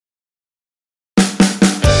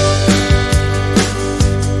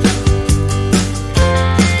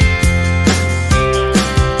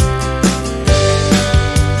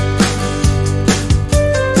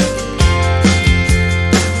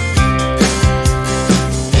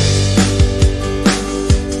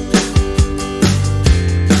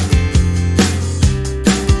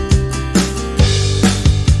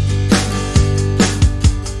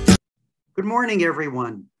morning,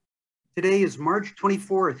 everyone. Today is March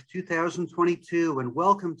 24th, 2022, and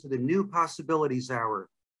welcome to the New Possibilities Hour,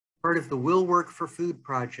 part of the Will Work for Food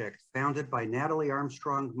project founded by Natalie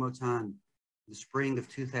Armstrong Motan in the spring of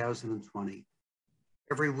 2020.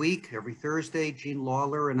 Every week, every Thursday, Jean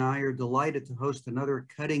Lawler and I are delighted to host another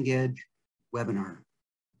cutting-edge webinar.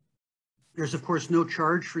 There's, of course, no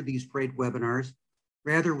charge for these great webinars.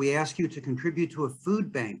 Rather, we ask you to contribute to a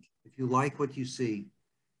food bank if you like what you see.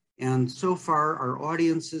 And so far, our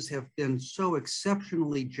audiences have been so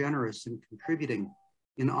exceptionally generous in contributing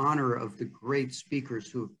in honor of the great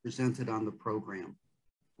speakers who have presented on the program.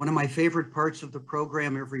 One of my favorite parts of the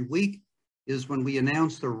program every week is when we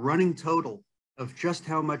announce the running total of just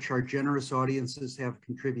how much our generous audiences have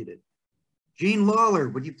contributed. Jean Lawler,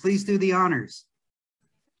 would you please do the honors?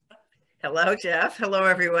 Hello, Jeff. Hello,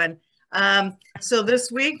 everyone. So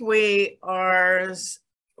this week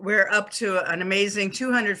we're up to an amazing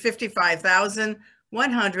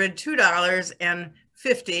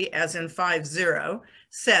 $255,102.50, as in 50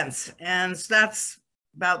 cents. And so that's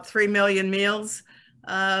about 3 million meals,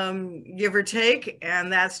 give or take.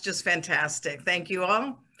 And that's just fantastic. Thank you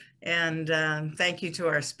all. And thank you to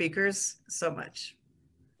our speakers so much.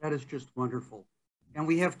 That is just wonderful. And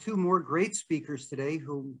we have two more great speakers today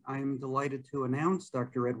whom I'm delighted to announce,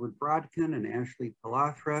 Dr. Edward Brodkin and Ashley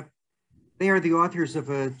Pallathra. They are the authors of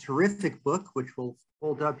a terrific book, which we'll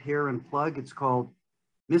hold up here and plug. It's called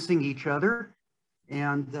Missing Each Other.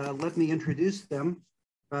 And let me introduce them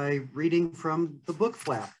by reading from the book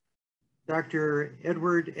flap. Dr.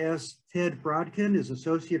 Edward S. Ted Brodkin is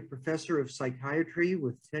Associate Professor of Psychiatry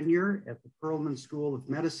with tenure at the Perelman School of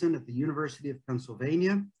Medicine at the University of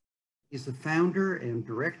Pennsylvania. He's the founder and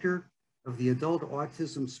director of the Adult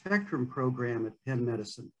Autism Spectrum Program at Penn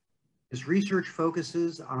Medicine. His research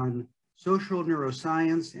focuses on social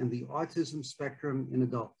neuroscience and the autism spectrum in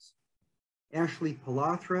adults. Ashley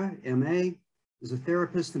Pallathra, MA, is a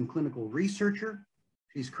therapist and clinical researcher.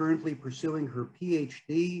 She's currently pursuing her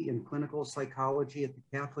PhD in clinical psychology at the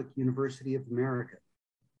Catholic University of America.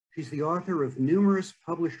 She's the author of numerous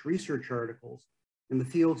published research articles in the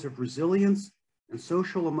fields of resilience and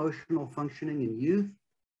social emotional functioning in youth,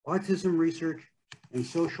 autism research, and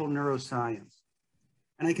social neuroscience.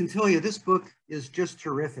 And I can tell you, this book is just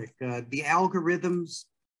terrific. The algorithms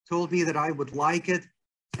told me that I would like it,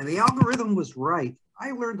 and the algorithm was right.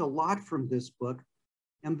 I learned a lot from this book,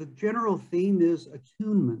 and the general theme is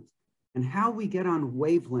attunement and how we get on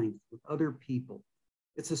wavelength with other people.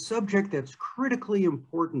 It's a subject that's critically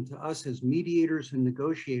important to us as mediators and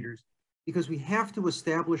negotiators because we have to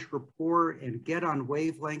establish rapport and get on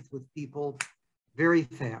wavelength with people very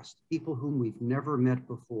fast, people whom we've never met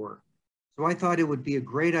before. So I thought it would be a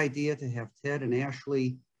great idea to have Ted and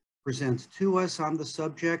Ashley present to us on the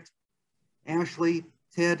subject. Ashley,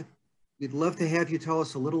 Ted, we'd love to have you tell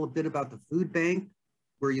us a little bit about the food bank,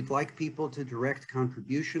 where you'd like people to direct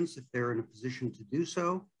contributions if they're in a position to do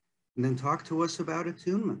so, and then talk to us about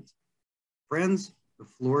attunement. Friends, the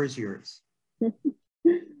floor is yours.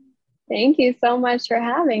 Thank you so much for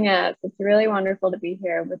having us. It's really wonderful to be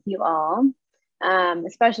here with you all,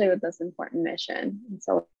 especially with this important mission. And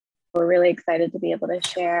so we're really excited to be able to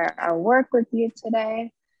share our work with you today,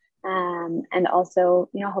 and also,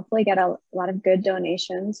 hopefully get a lot of good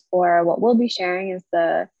donations for what we'll be sharing is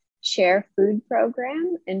the Share Food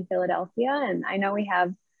program in Philadelphia. And I know we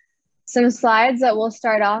have some slides that we'll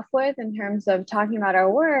start off with in terms of talking about our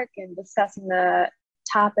work and discussing the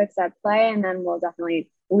topics at play, and then we'll definitely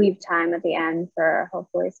leave time at the end for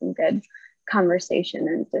hopefully some good conversation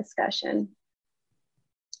and discussion.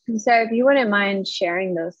 And so if you wouldn't mind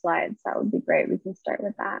sharing those slides, that would be great. We can start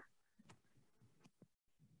with that.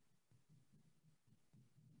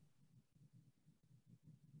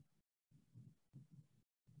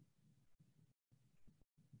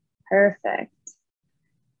 Perfect.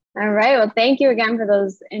 All right, well, thank you again for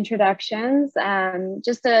those introductions.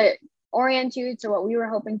 Just to orient you to what we were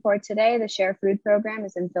hoping for today, the Share Food program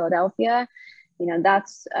is in Philadelphia.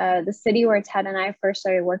 That's the city where Ted and I first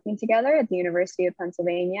started working together at the University of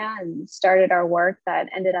Pennsylvania and started our work that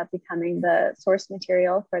ended up becoming the source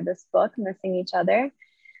material for this book, Missing Each Other.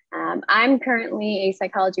 I'm currently a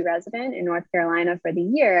psychology resident in North Carolina for the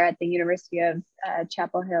year at the University of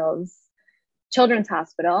Chapel Hill's Children's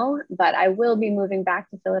Hospital, but I will be moving back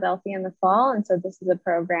to Philadelphia in the fall. And so this is a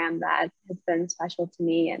program that has been special to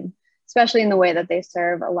me, and especially in the way that they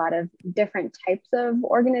serve a lot of different types of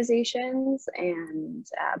organizations and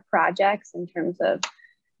projects in terms of,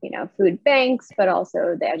 food banks, but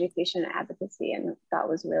also the education and advocacy. And that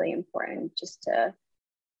was really important just to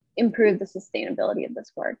improve the sustainability of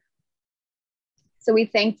this work. So we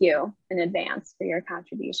thank you in advance for your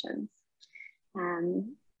contributions. And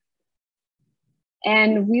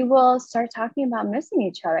we will start talking about missing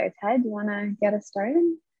each other. Ted, do you want to get us started?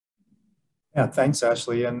 Yeah, thanks,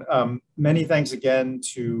 Ashley. And many thanks again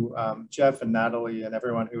to Jeff and Natalie and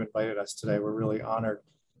everyone who invited us today. We're really honored.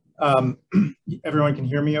 Everyone can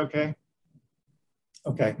hear me okay?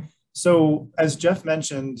 Okay. So as Jeff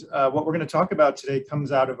mentioned, what we're going to talk about today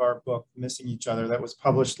comes out of our book, Missing Each Other, that was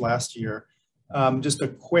published last year. Just a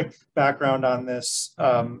quick background on this.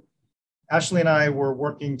 Ashley and I were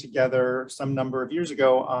working together some number of years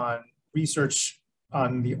ago on research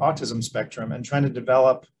on the autism spectrum and trying to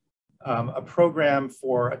develop a program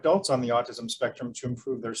for adults on the autism spectrum to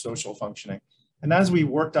improve their social functioning. And as we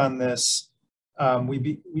worked on this,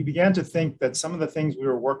 we began to think that some of the things we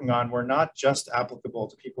were working on were not just applicable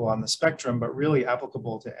to people on the spectrum, but really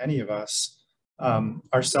applicable to any of us,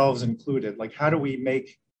 ourselves included. Like, how do we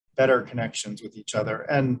make better connections with each other?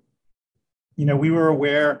 And, you know, we were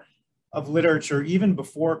aware of literature even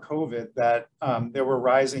before COVID that there were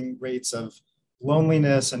rising rates of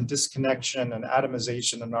loneliness and disconnection and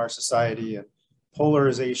atomization in our society and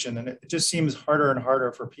polarization. And it just seems harder and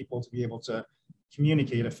harder for people to be able to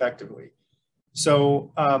communicate effectively.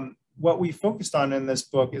 So what we focused on in this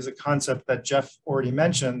book is a concept that Jeff already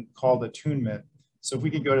mentioned called attunement. So if we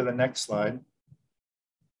could go to the next slide.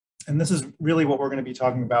 And this is really what we're going to be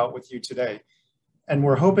talking about with you today. And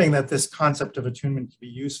we're hoping that this concept of attunement can be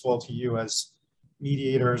useful to you as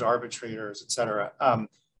mediators, arbitrators, et cetera.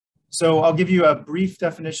 So I'll give you a brief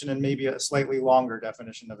definition and maybe a slightly longer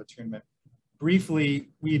definition of attunement.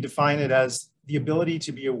 Briefly, we define it as the ability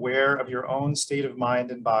to be aware of your own state of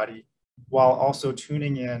mind and body while also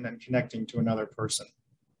tuning in and connecting to another person.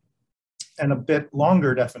 And a bit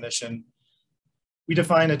longer definition, we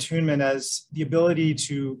define attunement as the ability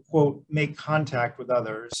to, quote, make contact with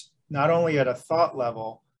others, not only at a thought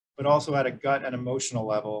level, but also at a gut and emotional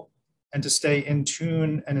level, and to stay in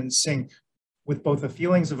tune and in sync with both the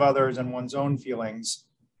feelings of others and one's own feelings,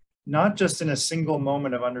 not just in a single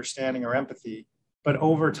moment of understanding or empathy, but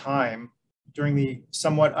over time during the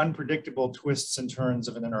somewhat unpredictable twists and turns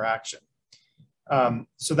of an interaction.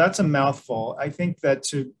 So that's a mouthful. I think that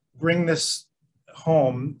to bring this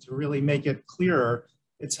home, to really make it clearer,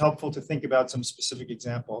 it's helpful to think about some specific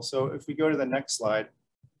examples. So if we go to the next slide.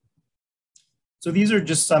 So these are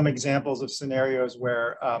just some examples of scenarios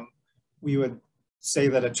where we would say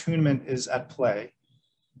that attunement is at play.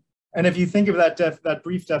 And if you think of that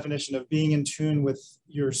brief definition of being in tune with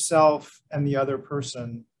yourself and the other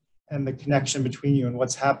person and the connection between you and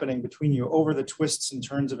what's happening between you over the twists and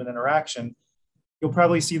turns of an interaction, you'll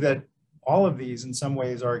probably see that all of these in some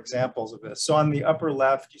ways are examples of this. So on the upper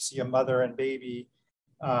left, you see a mother and baby.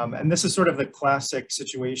 And this is sort of the classic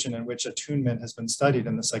situation in which attunement has been studied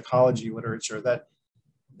in the psychology literature, that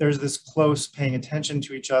there's this close paying attention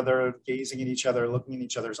to each other, gazing at each other, looking in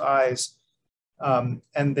each other's eyes.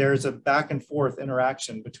 And there's a back and forth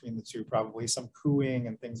interaction between the two, probably some cooing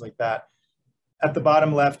and things like that. At the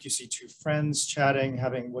bottom left, you see two friends chatting,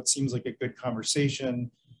 having what seems like a good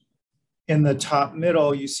conversation. In the top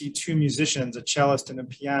middle, you see two musicians, a cellist and a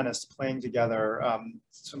pianist, playing together,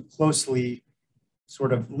 some closely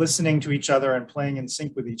sort of listening to each other and playing in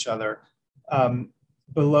sync with each other.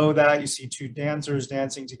 Below that, you see two dancers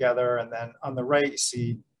dancing together. And then on the right, you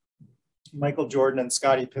see Michael Jordan and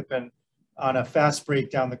Scottie Pippen on a fast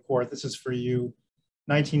break down the court. This is for you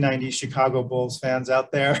 1990 Chicago Bulls fans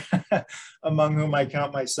out there, among whom I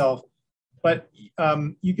count myself. But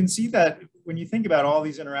you can see that when you think about all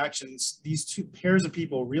these interactions, these two pairs of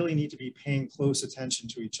people really need to be paying close attention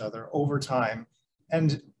to each other over time.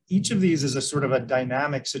 And each of these is a sort of a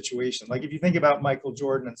dynamic situation. Like if you think about Michael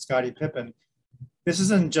Jordan and Scottie Pippen, this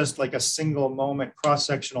isn't just like a single moment,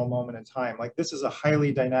 cross-sectional moment in time. Like this is a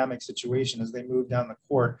highly dynamic situation as they move down the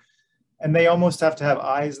court. And they almost have to have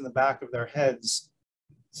eyes in the back of their heads,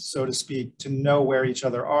 so to speak, to know where each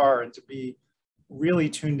other are and to be really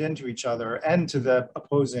tuned into each other and to the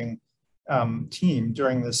opposing team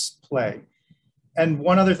during this play. And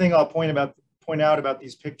one other thing I'll point out about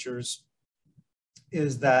these pictures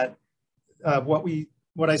is that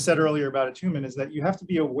what I said earlier about attunement is that you have to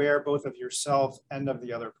be aware both of yourself and of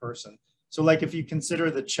the other person. So like if you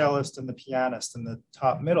consider the cellist and the pianist in the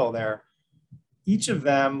top middle there, each of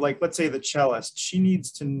them, like let's say the cellist, she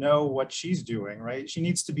needs to know what she's doing, right? She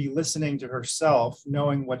needs to be listening to herself,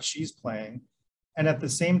 knowing what she's playing, and at the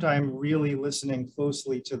same time really listening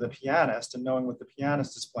closely to the pianist and knowing what the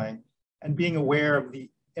pianist is playing and being aware of the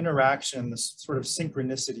interaction, the sort of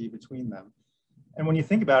synchronicity between them. And when you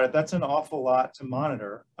think about it, that's an awful lot to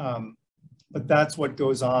monitor, but that's what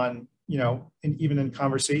goes on, you know, even in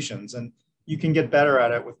conversations, and you can get better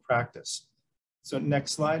at it with practice. So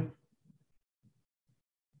next slide.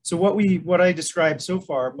 So what I described so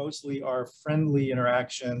far mostly are friendly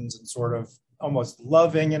interactions and sort of almost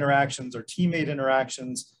loving interactions or teammate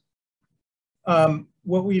interactions.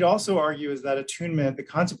 What we'd also argue is that attunement, the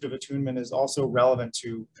concept of attunement, is also relevant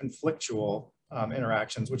to conflictual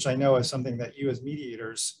interactions, which I know is something that you as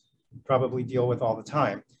mediators probably deal with all the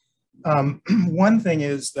time. One thing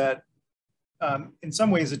is that in some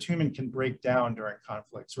ways attunement can break down during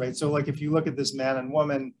conflicts, right? So like if you look at this man and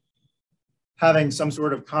woman having some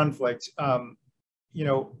sort of conflict, you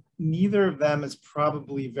know, neither of them is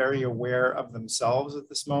probably very aware of themselves at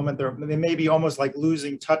this moment. They may be almost like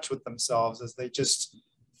losing touch with themselves as they just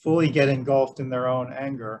fully get engulfed in their own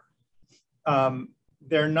anger.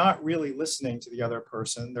 They're not really listening to the other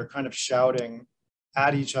person. They're kind of shouting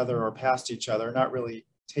at each other or past each other, not really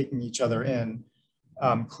taking each other in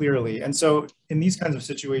clearly. And so in these kinds of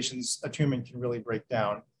situations, attunement can really break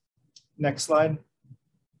down. Next slide.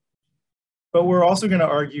 But we're also going to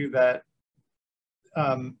argue that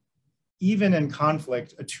even in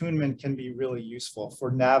conflict, attunement can be really useful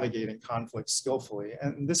for navigating conflict skillfully.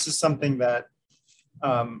 And this is something that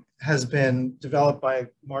has been developed by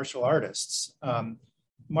martial artists.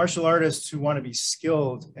 Martial artists who want to be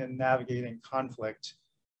skilled in navigating conflict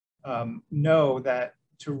know that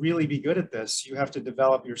to really be good at this, you have to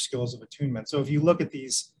develop your skills of attunement. So if you look at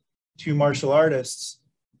these two martial artists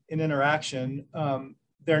in interaction,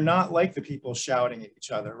 they're not like the people shouting at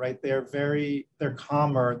each other, right? They're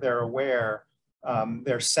calmer, they're aware,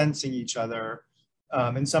 they're sensing each other.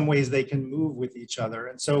 In some ways they can move with each other.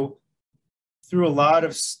 And so through a lot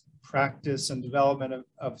of practice and development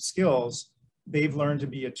of skills, they've learned to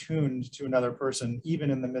be attuned to another person,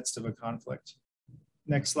 even in the midst of a conflict.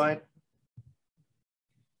 Next slide.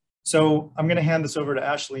 So I'm gonna hand this over to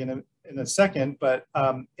Ashley in a second, but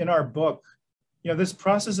in our book, you know, this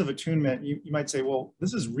process of attunement, you might say, well,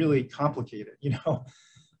 this is really complicated. You know,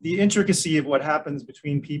 the intricacy of what happens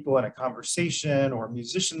between people in a conversation or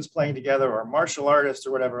musicians playing together or martial artists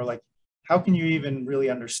or whatever, like, how can you even really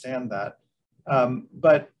understand that?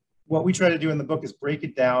 But what we try to do in the book is break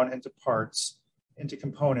it down into parts, into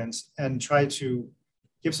components, and try to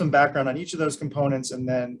give some background on each of those components, and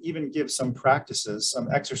then even give some practices, some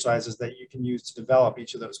exercises that you can use to develop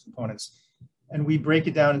each of those components. And we break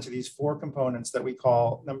it down into these 4 components that we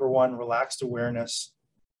call, number 1, relaxed awareness,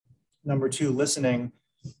 number 2, listening,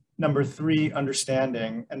 number 3,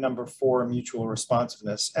 understanding, and number 4, mutual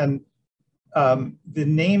responsiveness. And the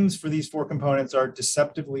names for these 4 components are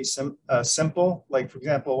deceptively simple. Like, for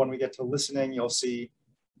example, when we get to listening, you'll see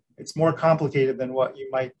it's more complicated than what you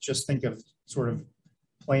might just think of sort of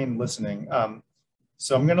plain listening.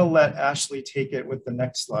 So I'm going to let Ashley take it with the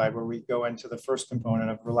next slide, where we go into the first component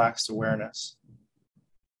of relaxed awareness.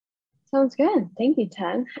 Sounds good. Thank you,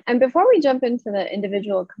 Ted. And before we jump into the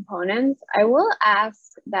individual components, I will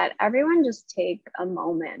ask that everyone just take a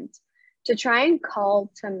moment to try and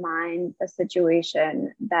call to mind a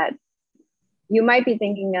situation that you might be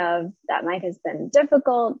thinking of that might have been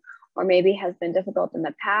difficult, or maybe has been difficult in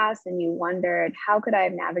the past, and you wondered, how could I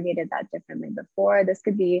have navigated that differently before? This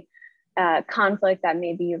could be a conflict that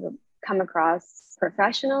maybe you've come across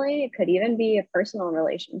professionally. It could even be a personal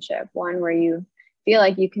relationship, one where you feel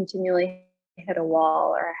like you continually hit a wall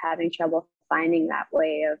or are having trouble finding that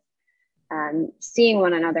way of seeing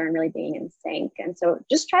one another and really being in sync. And so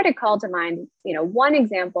just try to call to mind, you know, one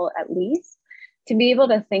example at least, to be able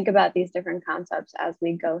to think about these different concepts as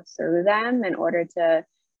we go through them, in order to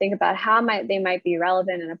think about how they might be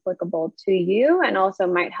relevant and applicable to you, and also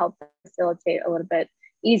might help facilitate a little bit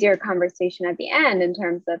easier conversation at the end in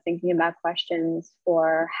terms of thinking about questions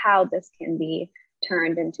for how this can be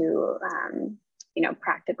turned into you know,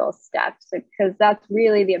 practical steps, because that's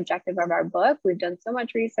really the objective of our book. We've done so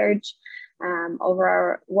much research over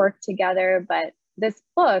our work together, but this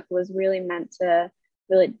book was really meant to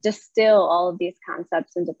really distill all of these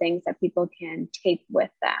concepts into things that people can take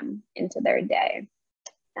with them into their day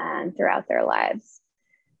and throughout their lives.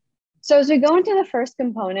 So as we go into the first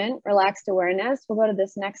component, relaxed awareness, we'll go to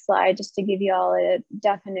this next slide just to give you all a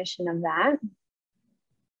definition of that.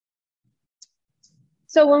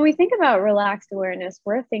 So when we think about relaxed awareness,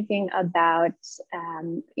 we're thinking about,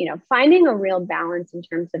 you know, finding a real balance in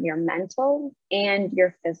terms of your mental and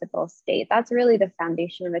your physical state. That's really the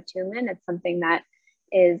foundation of attunement. It's something that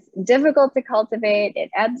is difficult to cultivate. It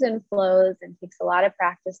ebbs and flows and takes a lot of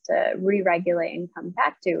practice to re-regulate and come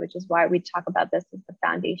back to, which is why we talk about this as the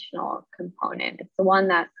foundational component. It's the one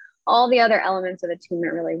that all the other elements of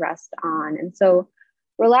attunement really rest on. And so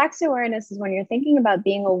relaxed awareness is when you're thinking about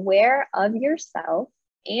being aware of yourself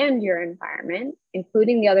and your environment,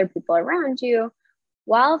 including the other people around you,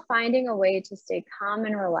 while finding a way to stay calm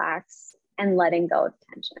and relaxed and letting go of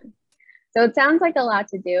tension. So it sounds like a lot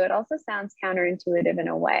to do. It also sounds counterintuitive in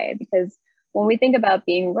a way, because when we think about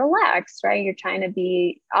being relaxed, right, you're trying to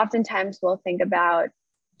be, oftentimes we'll think about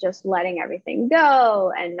just letting everything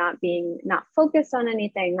go and not focused on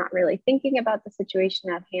anything, not really thinking about the situation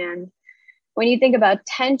at hand. When you think about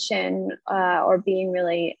tension or being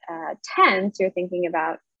really tense, you're thinking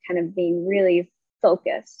about kind of being really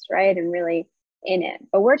focused, right, and really in it.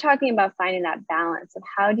 But we're talking about finding that balance of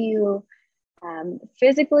how do you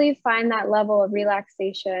physically find that level of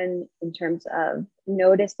relaxation in terms of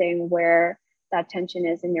noticing where that tension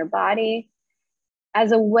is in your body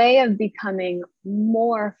as a way of becoming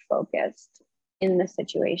more focused in the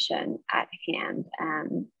situation at hand.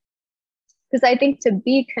 Because I think to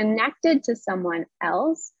be connected to someone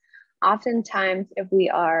else, oftentimes if we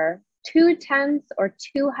are too tense or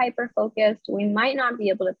too hyper-focused, we might not be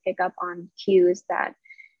able to pick up on cues that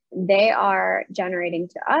they are generating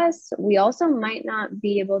to us. We also might not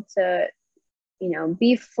be able to,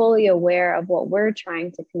 be fully aware of what we're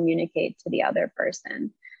trying to communicate to the other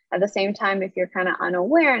person. At the same time, if you're kind of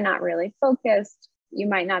unaware and not really focused, you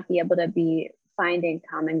might not be able to be finding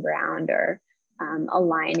common ground or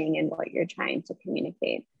aligning in what you're trying to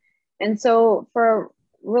communicate. And so for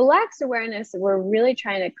relaxed awareness, we're really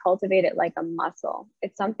trying to cultivate it like a muscle.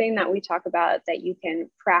 It's something that we talk about that you can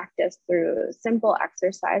practice through simple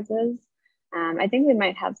exercises. I think we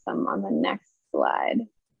might have some on the next slide.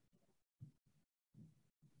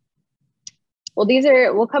 Well,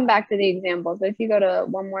 we'll come back to the examples, but if you go to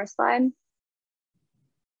one more slide.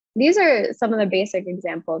 These are some of the basic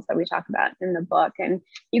examples that we talk about in the book. And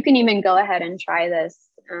you can even go ahead and try this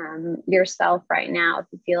yourself right now if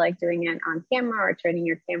you feel like doing it on camera, or turning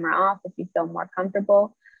your camera off if you feel more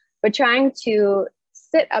comfortable. But trying to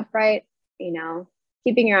sit upright,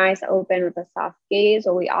 keeping your eyes open with a soft gaze.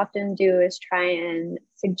 What we often do is try and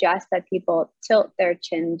suggest that people tilt their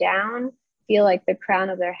chin down, feel like the crown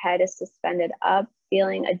of their head is suspended up,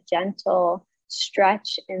 feeling a gentle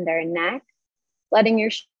stretch in their neck, letting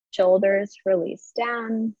your shoulders release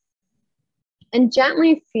down, and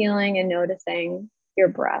gently feeling and noticing your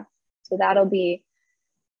breath. So that'll be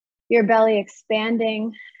your belly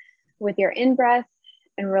expanding with your in-breath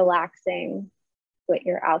and relaxing with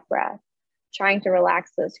your out-breath. Trying to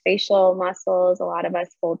relax those facial muscles. A lot of us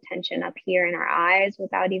hold tension up here in our eyes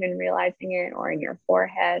without even realizing it, or in your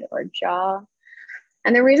forehead or jaw.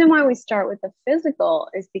 And the reason why we start with the physical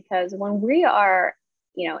is because when we are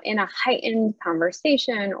in a heightened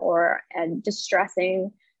conversation or a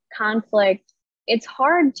distressing conflict, it's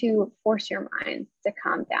hard to force your mind to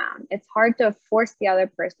calm down. It's hard to force the other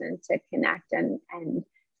person to connect and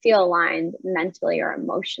feel aligned mentally or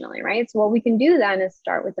emotionally, right? So what we can do then is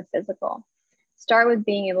start with the physical. Start with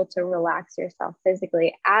being able to relax yourself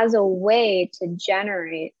physically as a way to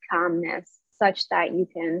generate calmness such that you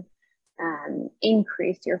can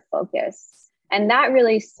increase your focus. And that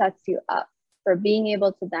really sets you up for being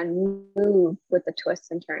able to then move with the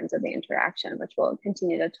twists and turns of the interaction, which we'll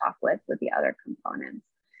continue to talk with the other components.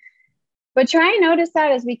 But try and notice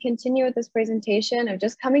that as we continue with this presentation of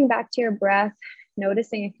just coming back to your breath,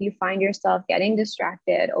 noticing if you find yourself getting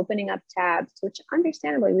distracted, opening up tabs, which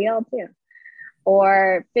understandably we all do,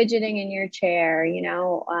 or fidgeting in your chair,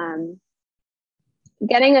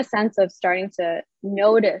 getting a sense of starting to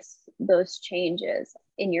notice those changes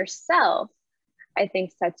in yourself, I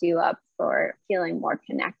think sets you up for feeling more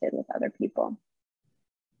connected with other people.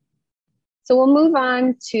 So we'll move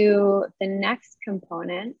on to the next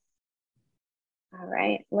component. All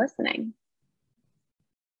right, listening.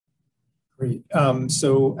 Great.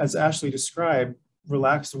 So as Ashley described,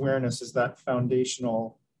 relaxed awareness is that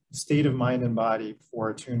foundational state of mind and body for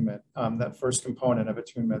attunement, that first component of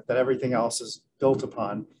attunement that everything else is built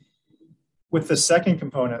upon. With the second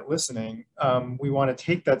component, listening, we want to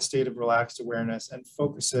take that state of relaxed awareness and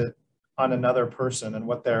focus it on another person and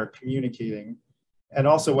what they're communicating, and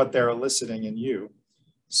also what they're eliciting in you.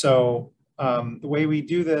 So the way we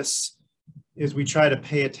do this is we try to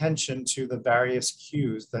pay attention to the various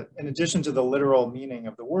cues that, in addition to the literal meaning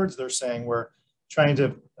of the words they're saying, we're trying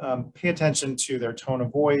to pay attention to their tone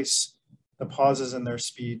of voice, the pauses in their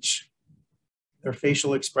speech, their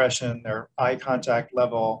facial expression, their eye contact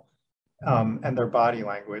level, and their body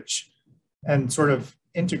language, and sort of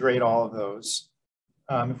integrate all of those.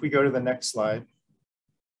 If we go to the next slide.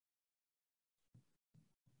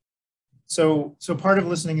 So part of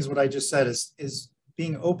listening is what I just said, is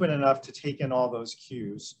being open enough to take in all those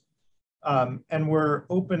cues. And we're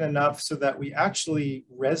open enough so that we actually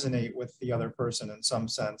resonate with the other person in some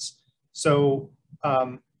sense. So,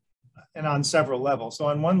 and on several levels. So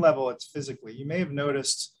on one level, it's physically. You may have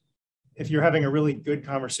noticed if you're having a really good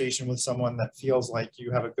conversation with someone that feels like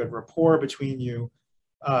you have a good rapport between you,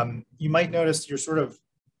 you might notice you're sort of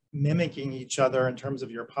mimicking each other in terms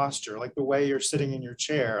of your posture, like the way you're sitting in your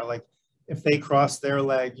chair. Like if they cross their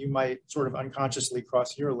leg, you might sort of unconsciously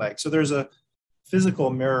cross your leg. So there's a physical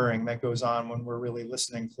mirroring that goes on when we're really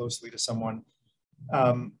listening closely to someone.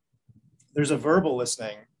 There's a verbal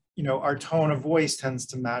listening. You know, our tone of voice tends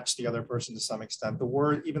to match the other person to some extent,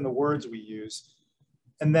 even the words we use.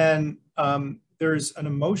 And then there's an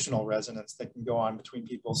emotional resonance that can go on between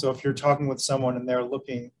people. So if you're talking with someone and they're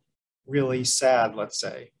looking really sad, let's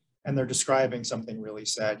say, and they're describing something really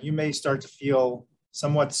sad, you may start to feel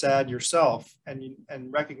somewhat sad yourself and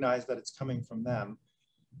recognize that it's coming from them.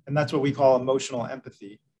 And that's what we call emotional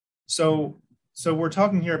empathy. So we're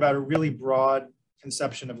talking here about a really broad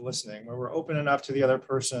conception of listening, where we're open enough to the other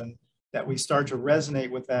person that we start to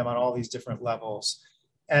resonate with them on all these different levels.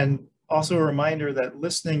 And also a reminder that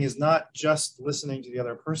listening is not just listening to the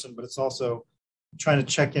other person, but it's also trying to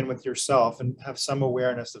check in with yourself and have some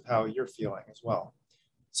awareness of how you're feeling as well.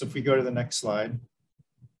 So if we go to the next slide.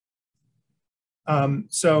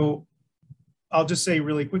 So I'll just say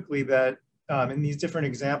really quickly that in these different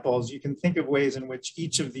examples, you can think of ways in which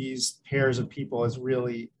each of these pairs of people is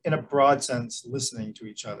really, in a broad sense, listening to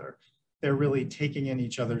each other. They're really taking in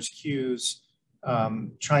each other's cues,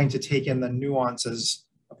 trying to take in the nuances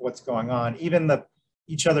of what's going on, even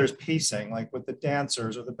each other's pacing, like with the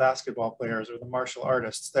dancers or the basketball players or the martial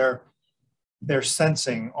artists. They're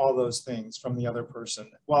sensing all those things from the other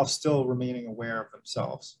person while still remaining aware of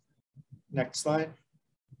themselves. Next slide.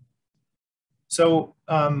 So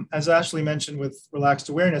as Ashley mentioned with relaxed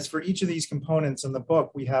awareness, for each of these components in the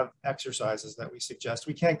book, we have exercises that we suggest.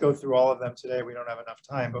 We can't go through all of them today. We don't have enough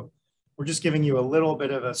time, but we're just giving you a little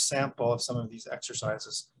bit of a sample of some of these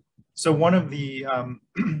exercises. So one of the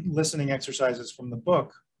listening exercises from the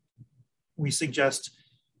book, we suggest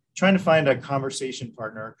trying to find a conversation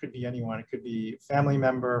partner. It could be anyone. It could be a family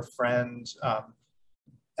member, friend,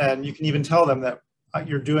 and you can even tell them that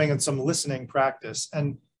you're doing some listening practice,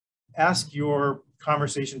 and ask your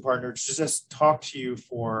conversation partner to just talk to you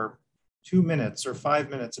for 2 minutes or 5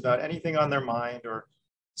 minutes about anything on their mind or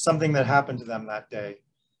something that happened to them that day.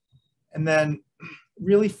 And then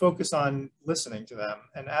really focus on listening to them.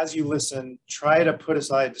 And as you listen, try to put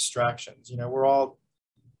aside distractions. You know, we're all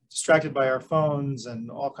distracted by our phones and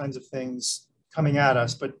all kinds of things coming at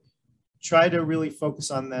us, but try to really focus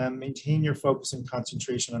on them, maintain your focus and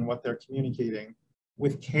concentration on what they're communicating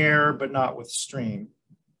with care, but not with strain.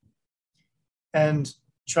 And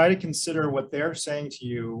try to consider what they're saying to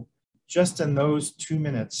you just in those 2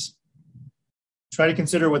 minutes. Try to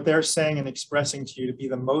consider what they're saying and expressing to you to be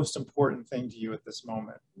the most important thing to you at this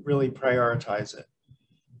moment. Really prioritize it.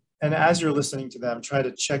 And as you're listening to them, try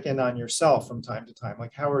to check in on yourself from time to time.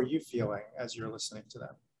 Like, how are you feeling as you're listening to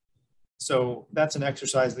them? So that's an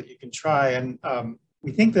exercise that you can try. And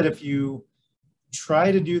we think that if you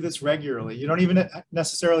try to do this regularly, you don't even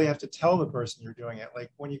necessarily have to tell the person you're doing it.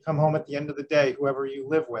 Like when you come home at the end of the day, whoever you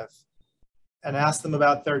live with, and ask them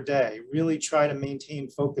about their day, really try to maintain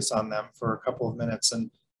focus on them for a couple of minutes.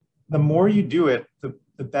 And the more you do it, the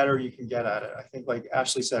better you can get at it. I think, like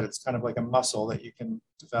Ashley said, it's kind of like a muscle that you can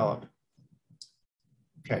develop.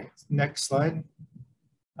 Okay, next slide.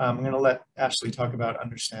 I'm going to let Ashley talk about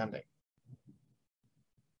understanding.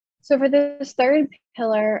 So for this third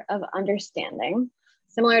pillar of understanding,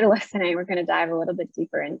 similar to listening, we're going to dive a little bit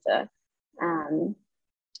deeper into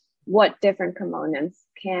what different components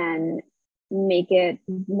can make it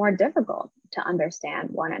more difficult to understand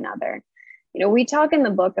one another. You know, we talk in the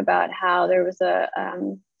book about how there was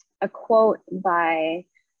a quote by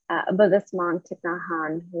a Buddhist monk, Thich Nhat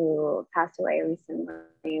Hanh, who passed away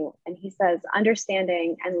recently, and he says,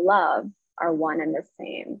 understanding and love are one and the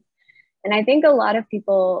same. And I think a lot of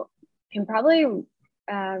people can probably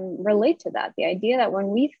relate to that. The idea that when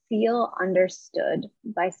we feel understood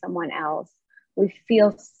by someone else, we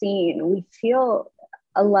feel seen, we feel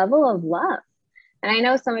a level of love. And I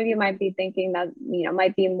know some of you might be thinking that, you know,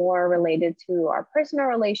 might be more related to our personal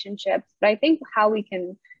relationships, but I think how we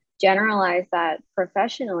can generalize that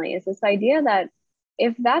professionally is this idea that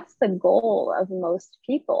if that's the goal of most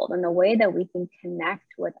people, then the way that we can connect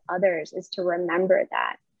with others is to remember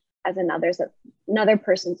that as another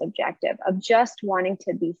person's objective of just wanting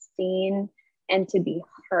to be seen and to be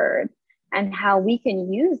heard, and how we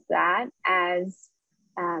can use that as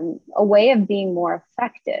a way of being more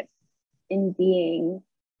effective in being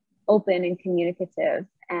open and communicative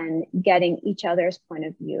and getting each other's point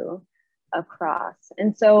of view across.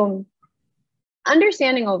 And so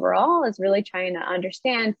understanding overall is really trying to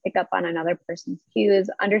understand, pick up on another person's cues,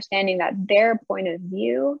 understanding that their point of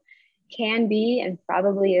view can be and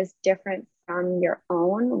probably is different from your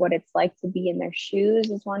own. What it's like to be in their shoes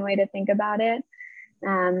is one way to think about it.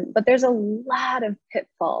 But there's a lot of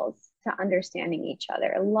pitfalls to understanding each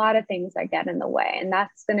other, a lot of things that get in the way. And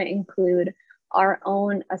that's going to include our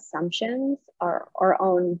own assumptions, our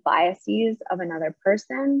own biases of another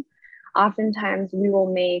person. Oftentimes we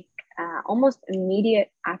will make almost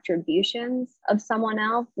immediate attributions of someone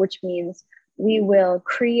else, which means we will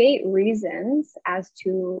create reasons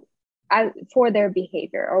for their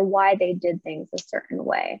behavior or why they did things a certain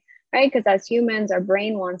way, right? Because as humans, our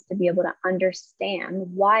brain wants to be able to understand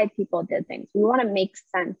why people did things. We want to make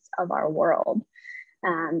sense of our world.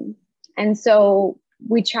 And so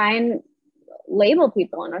we try and label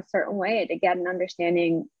people in a certain way to get an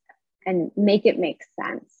understanding and make it make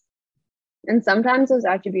sense. And sometimes those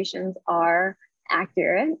attributions are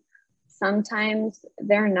accurate. Sometimes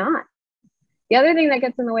they're not. The other thing that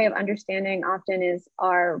gets in the way of understanding often is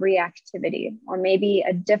our reactivity, or maybe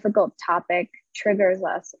a difficult topic triggers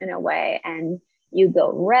us in a way and you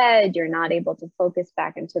go red, you're not able to focus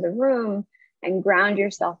back into the room and ground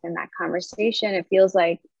yourself in that conversation. It feels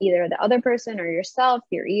like either the other person or yourself,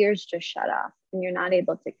 your ears just shut off and you're not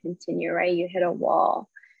able to continue, right? You hit a wall.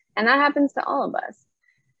 And that happens to all of us.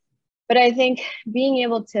 But I think being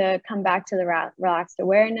able to come back to the relaxed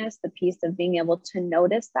awareness, the piece of being able to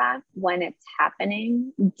notice that when it's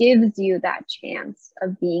happening, gives you that chance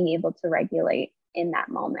of being able to regulate in that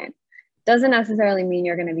moment. Doesn't necessarily mean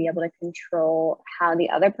you're going to be able to control how the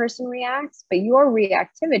other person reacts, but your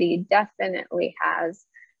reactivity definitely has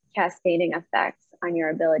cascading effects on your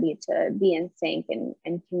ability to be in sync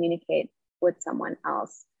and communicate with someone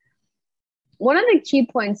else. One of the key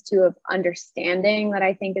points too of understanding that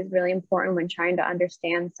I think is really important when trying to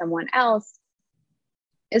understand someone else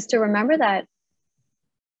is to remember that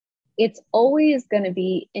it's always going to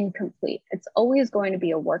be incomplete. It's always going to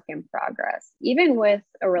be a work in progress, even with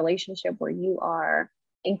a relationship where you are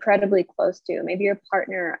incredibly close to, maybe your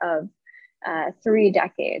partner of 3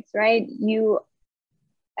 decades, right?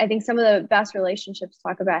 I think some of the best relationships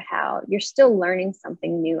talk about how you're still learning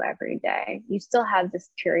something new every day. You still have this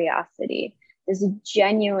curiosity, this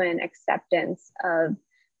genuine acceptance of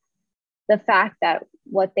the fact that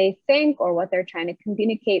what they think or what they're trying to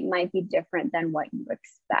communicate might be different than what you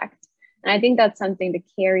expect. And I think that's something to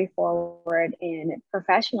carry forward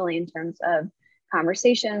professionally in terms of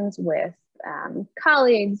conversations with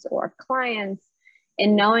colleagues or clients,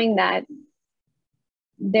 in knowing that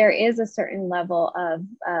there is a certain level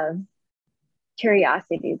of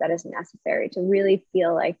curiosity that is necessary to really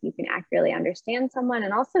feel like you can accurately understand someone,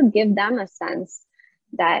 and also give them a sense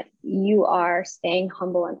that you are staying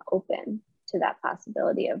humble and open to that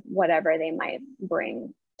possibility of whatever they might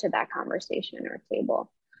bring to that conversation or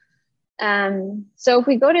table. So if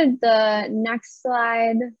we go to the next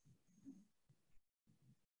slide.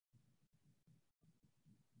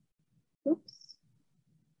 Oops.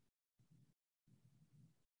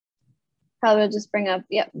 Probably just bring up,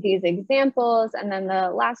 these examples, and then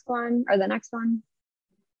the last one or the next one.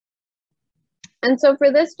 And so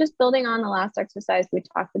for this, just building on the last exercise we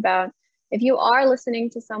talked about, if you are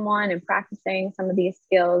listening to someone and practicing some of these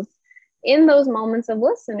skills, in those moments of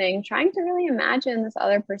listening, trying to really imagine this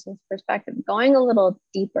other person's perspective, going a little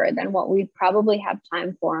deeper than what we probably have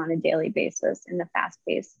time for on a daily basis in the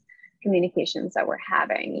fast-paced communications that we're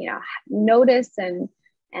having. Notice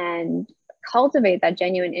and cultivate that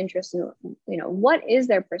genuine interest in, what is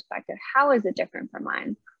their perspective? How is it different from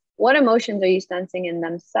mine? What emotions are you sensing in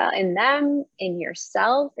them, in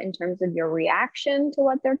yourself, in terms of your reaction to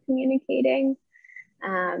what they're communicating?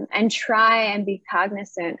 And try and be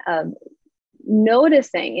cognizant of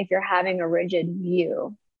noticing if you're having a rigid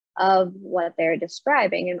view of what they're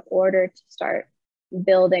describing, in order to start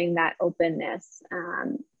building that openness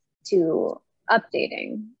to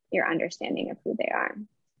updating your understanding of who they are.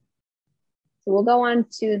 So we'll go on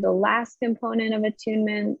to the last component of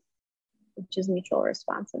attunement, which is mutual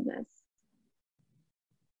responsiveness.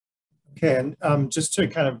 Okay, and just to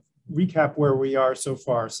kind of recap where we are so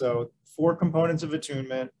far. So 4 components of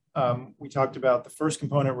attunement. We talked about the first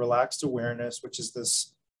component, relaxed awareness, which is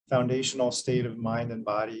this foundational state of mind and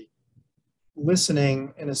body.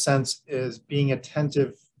 Listening, in a sense, is being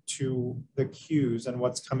attentive to the cues and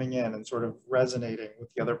what's coming in and sort of resonating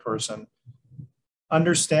with the other person.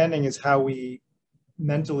 Understanding is how we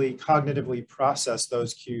mentally, cognitively process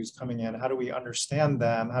those cues coming in. How do we understand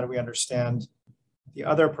them? How do we understand the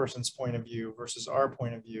other person's point of view versus our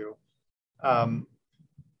point of view?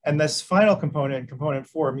 And this final component, component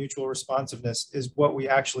 4, mutual responsiveness, is what we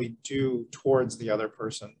actually do towards the other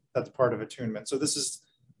person. That's part of attunement. So this is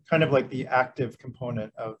kind of like the active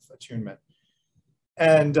component of attunement.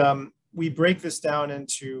 And we break this down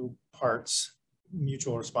into parts,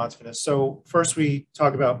 mutual responsiveness. So first we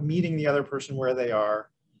talk about meeting the other person where they are,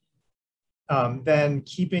 then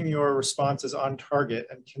keeping your responses on target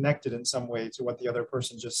and connected in some way to what the other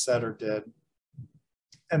person just said or did,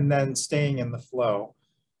 and then staying in the flow.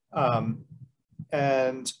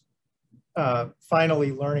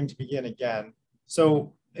 Finally, learning to begin again.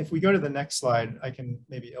 So if we go to the next slide, I can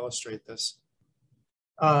maybe illustrate this.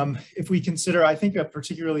 If we consider, I think a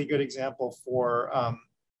particularly good example for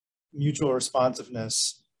mutual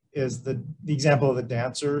responsiveness is the example of the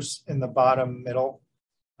dancers in the bottom middle.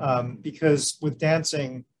 Because with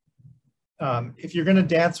dancing, if you're going to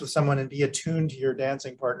dance with someone and be attuned to your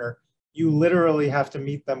dancing partner, you literally have to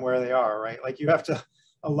meet them where they are, right? Like you have to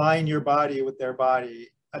align your body with their body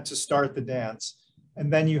to start the dance.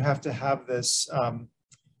 And then you have to have this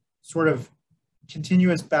sort of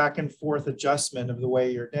continuous back and forth adjustment of the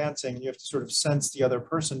way you're dancing. You have to sort of sense the other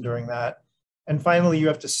person during that. And finally, you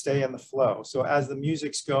have to stay in the flow. So as the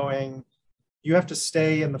music's going, you have to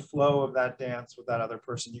stay in the flow of that dance with that other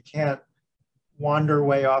person. You can't wander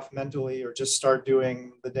way off mentally or just start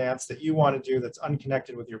doing the dance that you want to do that's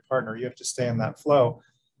unconnected with your partner. You have to stay in that flow.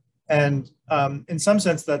 And in some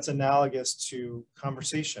sense, that's analogous to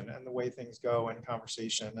conversation and the way things go in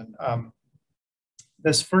conversation. And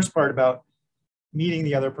this first part about meeting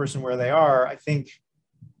the other person where they are, I think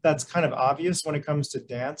that's kind of obvious when it comes to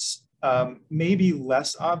dance, maybe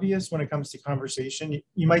less obvious when it comes to conversation.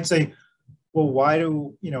 You might say, well, why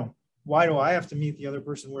do I have to meet the other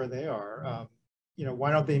person where they are?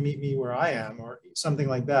 Why don't they meet me where I am, or something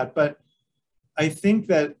like that? But I think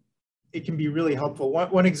that it can be really helpful.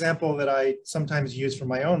 One example that I sometimes use from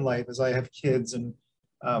my own life is I have kids, and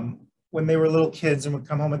when they were little kids and would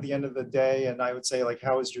come home at the end of the day, and I would say, like,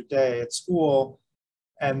 how was your day at school?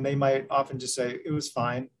 And they might often just say, it was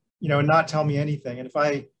fine, and not tell me anything. And if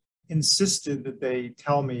I insisted that they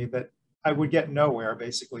tell me, that I would get nowhere,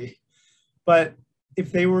 basically. But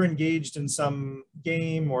if they were engaged in some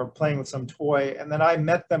game or playing with some toy, and then I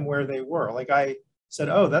met them where they were, like I said,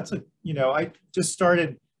 oh, I just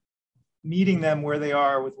started meeting them where they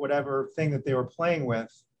are with whatever thing that they were playing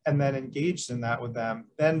with, and then engaged in that with them,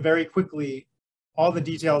 then very quickly, all the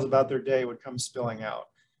details about their day would come spilling out.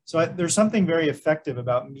 So there's something very effective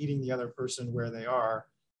about meeting the other person where they are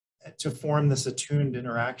to form this attuned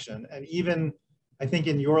interaction. And even, I think,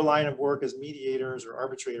 in your line of work as mediators or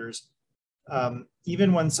arbitrators,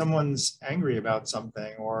 even when someone's angry about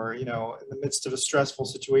something, or in the midst of a stressful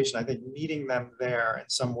situation, I think meeting them there in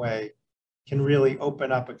some way can really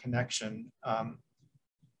open up a connection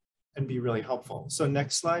and be really helpful. So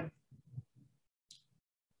next slide.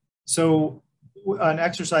 So an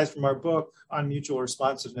exercise from our book on mutual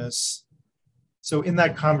responsiveness. So in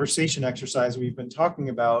that conversation exercise we've been talking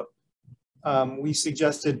about, we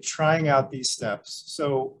suggested trying out these steps.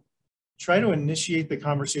 So try to initiate the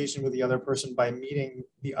conversation with the other person by meeting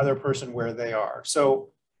the other person where they are.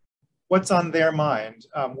 So what's on their mind?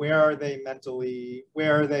 Where are they mentally?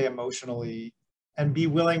 Where are they emotionally? And be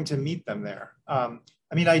willing to meet them there.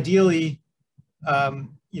 Ideally,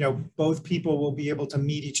 both people will be able to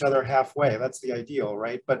meet each other halfway. That's the ideal,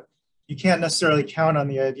 right? But you can't necessarily count on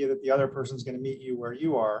the idea that the other person's going to meet you where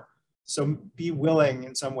you are. So be willing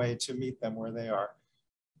in some way to meet them where they are,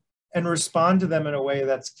 and respond to them in a way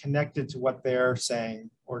that's connected to what they're saying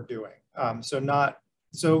or doing.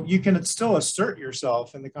 So you can still assert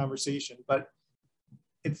yourself in the conversation, but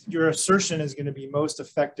your assertion is going to be most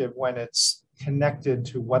effective when it's connected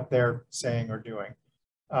to what they're saying or doing.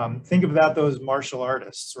 Think about those martial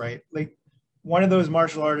artists, right? Like, one of those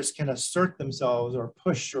martial artists can assert themselves or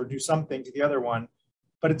push or do something to the other one,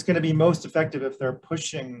 but it's going to be most effective if they're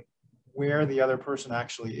pushing where the other person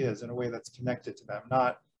actually is in a way that's connected to them,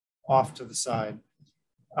 not off to the side.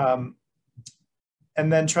 And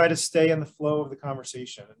then try to stay in the flow of the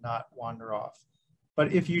conversation and not wander off.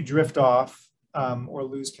 But if you drift off or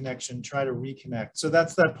lose connection, try to reconnect. So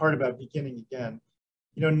that's that part about beginning again.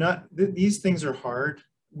 These things are hard.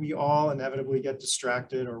 We all inevitably get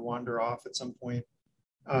distracted or wander off at some point.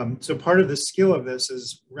 So part of the skill of this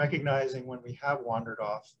is recognizing when we have wandered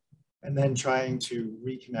off and then trying to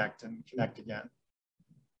reconnect and connect again.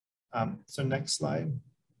 So next slide.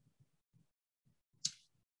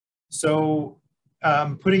 So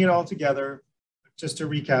putting it all together, just to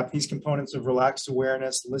recap, these components of relaxed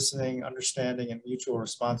awareness, listening, understanding, and mutual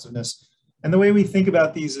responsiveness. And the way we think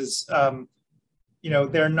about these is,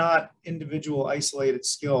 they're not individual isolated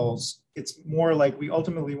skills. It's more like we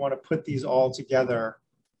ultimately want to put these all together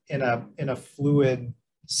in a fluid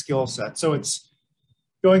skill set. So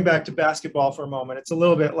going back to basketball for a moment, it's a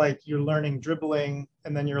little bit like you're learning dribbling,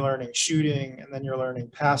 and then you're learning shooting, and then you're learning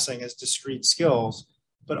passing as discrete skills.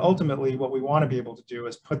 But ultimately, what we want to be able to do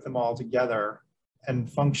is put them all together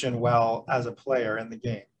and function well as a player in the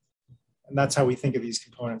game. And that's how we think of these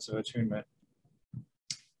components of attunement.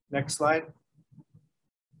 Next slide.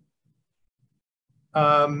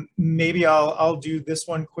 Maybe I'll do this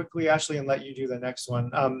one quickly, Ashley, and let you do the next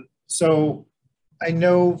one. So I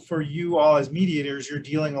know for you all as mediators, you're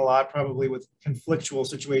dealing a lot probably with conflictual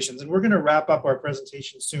situations, and we're going to wrap up our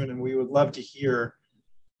presentation soon, and we would love to hear,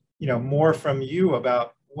 you know, more from you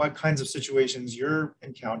about what kinds of situations you're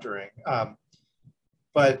encountering.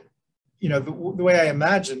 But you know, the way I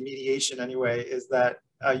imagine mediation anyway is that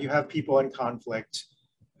you have people in conflict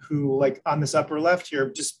who, like on this upper left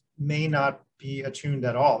here, just may not be attuned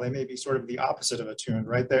at all. They may be sort of the opposite of attuned,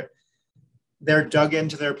 right? They're dug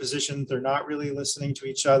into their positions. They're not really listening to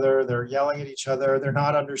each other. They're yelling at each other. They're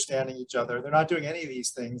not understanding each other. They're not doing any of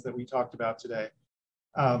these things that we talked about today.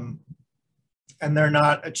 And they're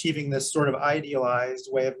not achieving this sort of idealized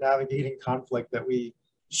way of navigating conflict that we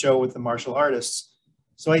show with the martial artists.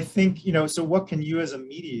 So I think, you know, so what can you as a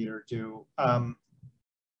mediator do?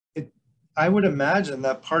 I would imagine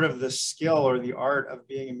that part of the skill or the art of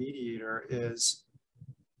being a mediator is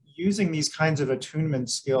using these kinds of attunement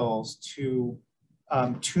skills to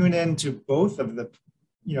tune into both of the,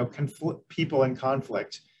 you know, people in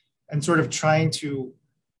conflict, and sort of trying to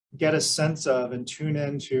get a sense of and tune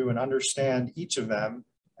into and understand each of them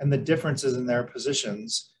and the differences in their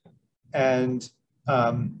positions, and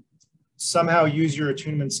somehow use your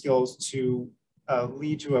attunement skills to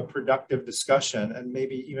lead to a productive discussion, and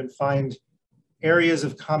maybe even find areas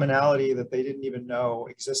of commonality that they didn't even know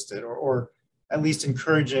existed, or at least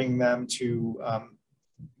encouraging them to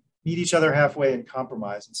meet each other halfway and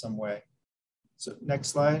compromise in some way. So next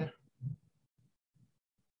slide.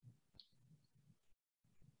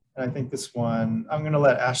 And I think this one, I'm going to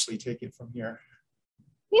let Ashley take it from here.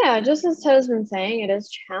 Yeah, just as To's been saying, it is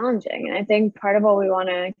challenging. And I think part of what we want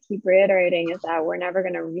to keep reiterating is that we're never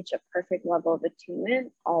going to reach a perfect level of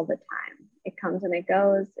attunement all the time. It comes and it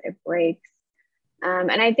goes, it breaks.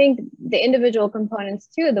 And I think the individual components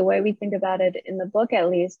too, the way we think about it in the book at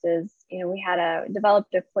least is, you know, we had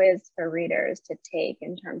developed a quiz for readers to take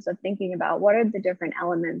in terms of thinking about what are the different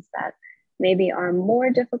elements that maybe are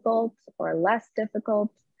more difficult or less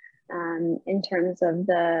difficult in terms of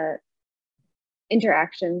the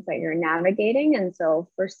interactions that you're navigating. And so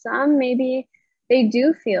for some, maybe they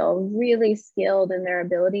do feel really skilled in their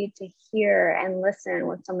ability to hear and listen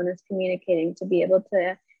what someone is communicating, to be able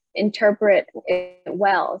to interpret it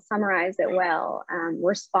well, summarize it well,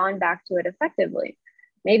 respond back to it effectively.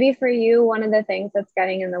 Maybe for you, one of the things that's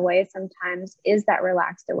getting in the way sometimes is that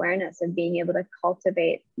relaxed awareness of being able to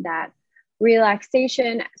cultivate that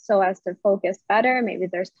relaxation so as to focus better. Maybe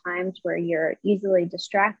there's times where you're easily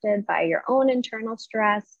distracted by your own internal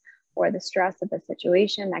stress or the stress of the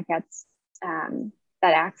situation that gets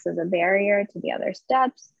that acts as a barrier to the other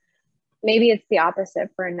steps. Maybe it's the opposite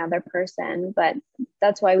for another person, but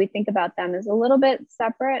that's why we think about them as a little bit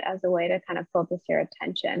separate, as a way to kind of focus your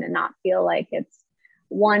attention and not feel like it's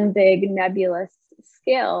one big nebulous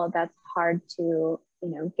skill that's hard to, you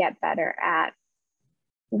know, get better at.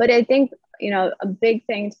 But I think, you know, a big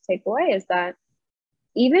thing to take away is that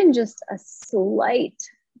even just a slight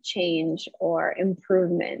change or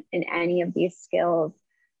improvement in any of these skills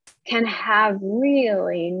can have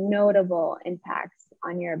really notable impacts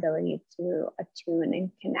on your ability to attune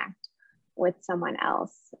and connect with someone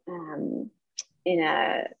else in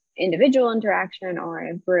a individual interaction or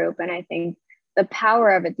in a group. And I think the power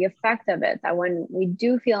of it, the effect of it, that when we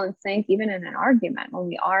do feel in sync, even in an argument, when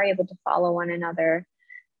we are able to follow one another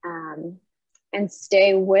and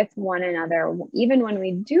stay with one another, even when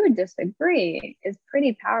we do disagree, is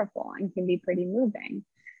pretty powerful and can be pretty moving,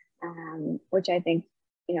 which I think,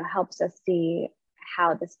 you know, helps us see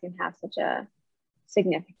how this can have such a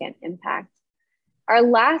significant impact. Our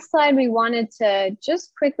last slide, we wanted to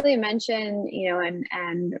just quickly mention, you know,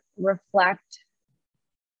 and reflect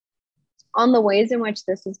on the ways in which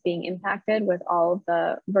this is being impacted with all of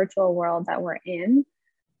the virtual world that we're in.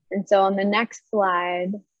 And so on the next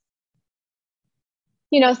slide,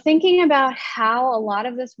 you know, thinking about how a lot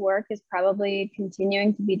of this work is probably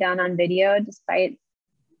continuing to be done on video, despite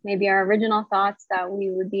maybe our original thoughts that we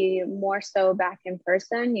would be more so back in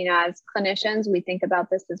person. You know, as clinicians, we think about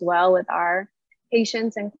this as well with our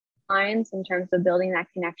patients and clients in terms of building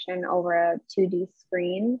that connection over a 2D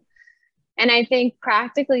screen. And I think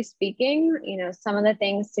practically speaking, you know, some of the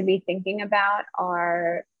things to be thinking about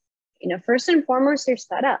are, you know, first and foremost, your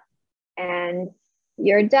setup. And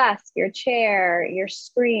your desk, your chair, your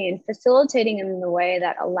screen, facilitating in the way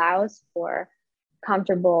that allows for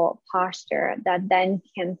comfortable posture that then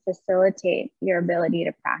can facilitate your ability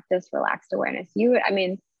to practice relaxed awareness. I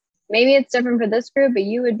mean, maybe it's different for this group, but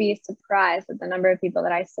you would be surprised at the number of people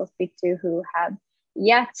that I still speak to who have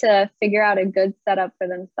yet to figure out a good setup for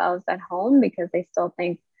themselves at home because they still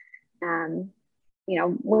think, you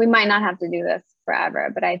know, we might not have to do this forever.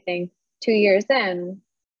 But I think 2 years in,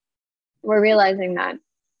 we're realizing that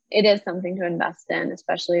it is something to invest in,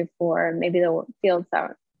 especially for maybe the fields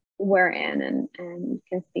that we're in and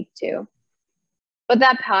can speak to. But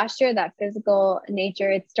that posture, that physical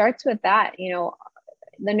nature, it starts with that. You know,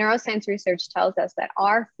 the neuroscience research tells us that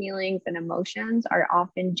our feelings and emotions are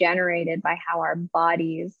often generated by how our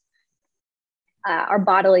bodies, our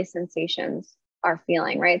bodily sensations are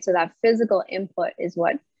feeling, right? So that physical input is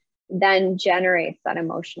what then generates that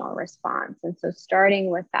emotional response. And so starting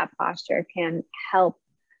with that posture can help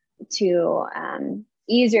to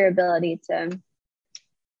ease your ability to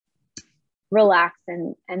relax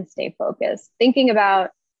and stay focused. Thinking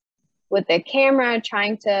about with the camera,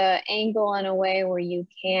 trying to angle in a way where you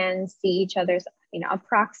can see each other's, you know,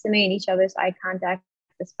 approximate each other's eye contact,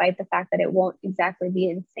 despite the fact that it won't exactly be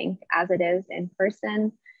in sync as it is in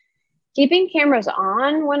person. Keeping cameras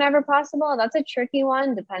on whenever possible, that's a tricky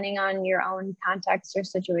one, depending on your own context or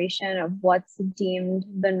situation of what's deemed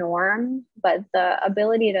the norm. But the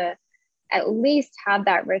ability to at least have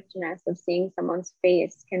that richness of seeing someone's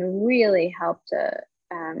face can really help to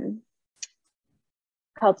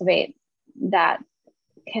cultivate that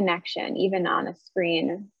connection, even on a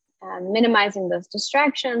screen. Minimizing those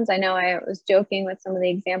distractions. I know I was joking with some of the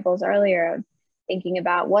examples earlier, thinking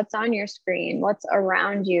about what's on your screen, what's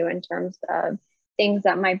around you in terms of things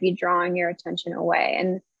that might be drawing your attention away.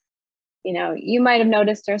 And, you know, you might have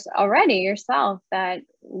noticed already yourself that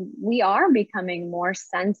we are becoming more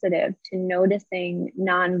sensitive to noticing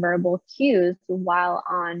nonverbal cues while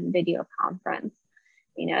on video conference.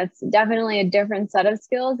 You know, it's definitely a different set of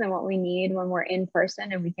skills than what we need when we're in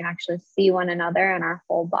person and we can actually see one another and our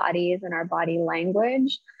whole bodies and our body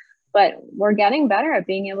language. But we're getting better at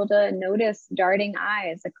being able to notice darting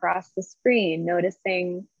eyes across the screen,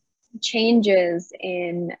 noticing changes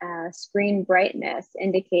in screen brightness,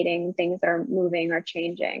 indicating things are moving or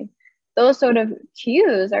changing. Those sort of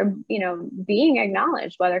cues are, you know, being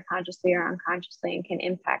acknowledged, whether consciously or unconsciously, and can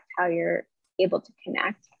impact how you're able to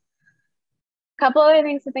connect. A couple other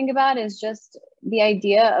things to think about is just the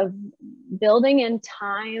idea of building in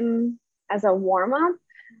time as a warm-up,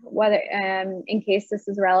 whether in case this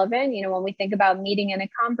is relevant. You know, when we think about meeting in a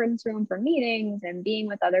conference room for meetings and being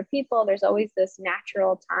with other people, there's always this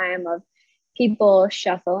natural time of people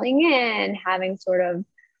shuffling in, having sort of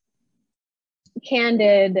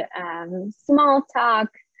candid small talk.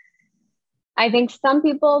 I think some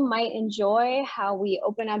people might enjoy how we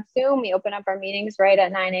open up Zoom. We open up our meetings right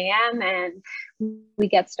at 9 a.m. and we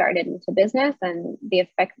get started into business, and the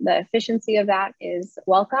efficiency of that is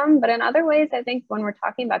welcome. But in other ways, I think when we're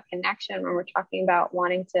talking about connection, when we're talking about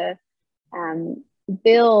wanting to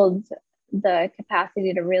build the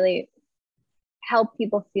capacity to really help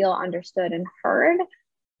people feel understood and heard,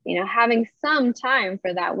 you know, having some time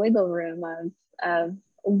for that wiggle room of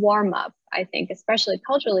warm up, I think, especially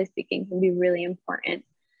culturally speaking, can be really important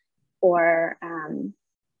for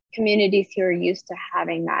communities who are used to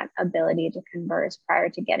having that ability to converse prior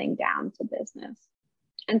to getting down to business,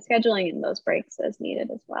 and scheduling in those breaks as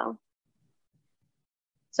needed as well.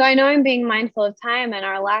 So I know I'm being mindful of time, and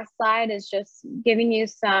our last slide is just giving you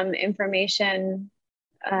some information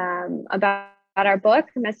about our book,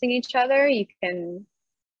 Missing Each Other. You can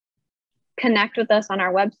connect with us on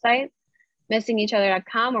our website,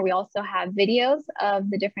 missingeachother.com, where we also have videos of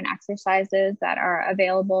the different exercises that are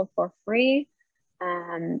available for free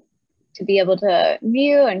to be able to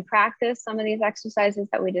view and practice some of these exercises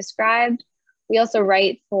that we described. We also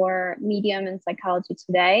write for Medium and Psychology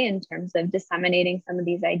Today in terms of disseminating some of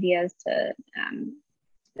these ideas to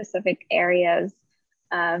specific areas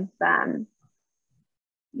of,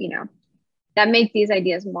 you know, that make these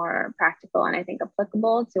ideas more practical and I think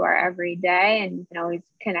applicable to our everyday. And you can always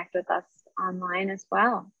connect with us online as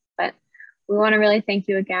well. But we want to really thank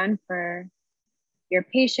you again for your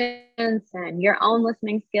patience and your own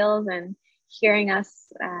listening skills and hearing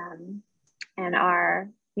us and our,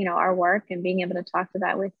 you know, our work, and being able to talk to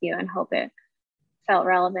that with you, and hope it felt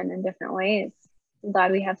relevant in different ways. I'm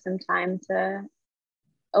glad we have some time to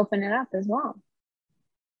open it up as well.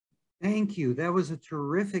 Thank you. That was a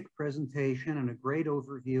terrific presentation and a great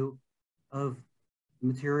overview of the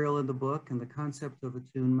material in the book and the concept of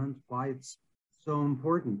attunement, why it's so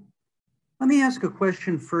important. Let me ask a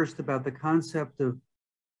question first about the concept of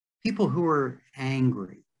people who are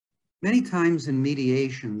angry. Many times in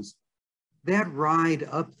mediations, that ride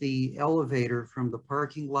up the elevator from the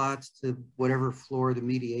parking lots to whatever floor the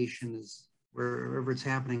mediation is, wherever it's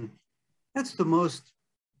happening, that's the most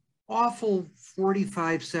awful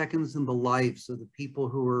 45 seconds in the lives of the people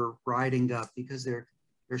who are riding up, because their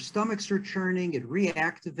stomachs are churning. It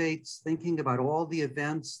reactivates thinking about all the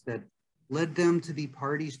events that led them to be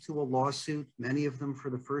parties to a lawsuit, many of them for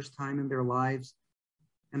the first time in their lives.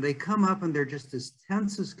 And they come up and they're just as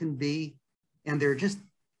tense as can be, and they're just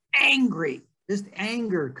angry, just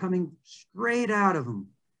anger coming straight out of them.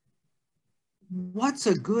 What's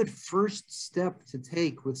a good first step to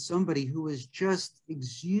take with somebody who is just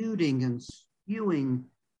exuding and spewing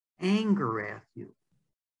anger at you?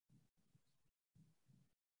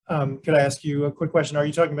 Could I ask you a quick question? Are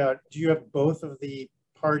you talking about, do you have both of the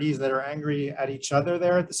parties that are angry at each other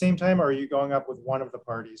there at the same time, or are you going up with one of the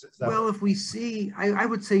parties? Well, if we see, I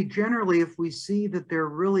would say generally, if we see that they're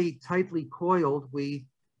really tightly coiled, we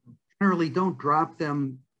generally don't drop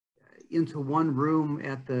them into one room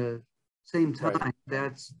at the same time. Right.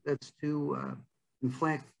 That's too, in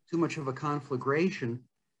fact, too much of a conflagration.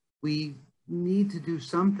 We need to do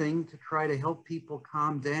something to try to help people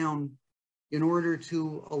calm down in order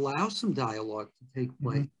to allow some dialogue to take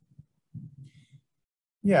place. Mm-hmm.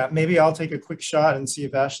 Yeah, maybe I'll take a quick shot and see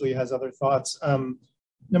if Ashley has other thoughts.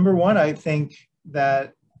 Number one, I think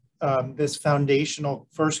that this foundational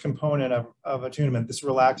first component of attunement, this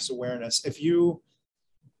relaxed awareness, if you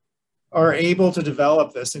are able to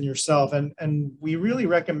develop this in yourself, and we really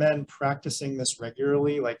recommend practicing this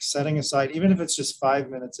regularly, like setting aside, even if it's just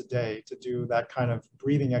 5 minutes a day, to do that kind of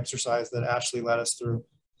breathing exercise that Ashley led us through.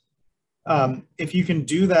 If you can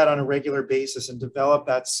do that on a regular basis and develop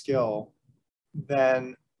that skill,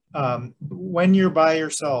 then when you're by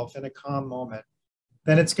yourself in a calm moment,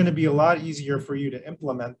 then it's going to be a lot easier for you to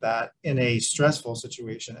implement that in a stressful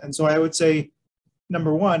situation. And so I would say,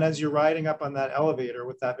 number one, as you're riding up on that elevator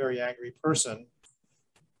with that very angry person,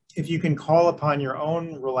 if you can call upon your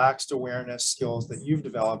own relaxed awareness skills that you've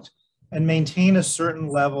developed and maintain a certain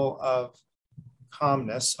level of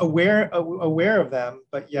calmness, aware of them,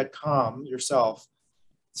 but yet calm yourself,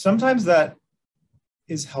 sometimes that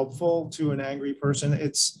is helpful to an angry person.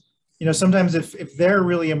 It's, you know, sometimes if they're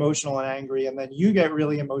really emotional and angry, and then you get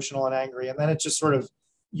really emotional and angry, and then it just sort of,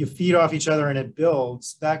 you feed off each other and it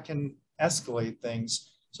builds, that can escalate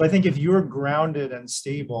things. So I think if you're grounded and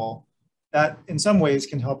stable, that in some ways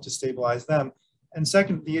can help to stabilize them. And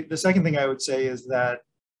second, the second thing I would say is that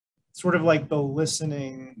sort of like the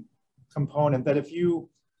listening component, that if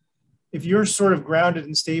you're sort of grounded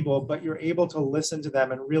and stable, but you're able to listen to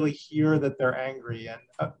them and really hear that they're angry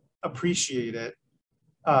and appreciate it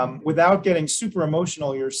without getting super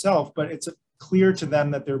emotional yourself, but it's clear to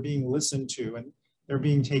them that they're being listened to and they're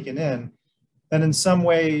being taken in, then in some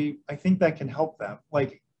way, I think that can help them.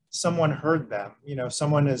 Like someone heard them, you know,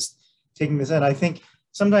 someone is taking this in. I think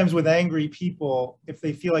sometimes with angry people, if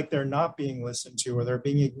they feel like they're not being listened to, or they're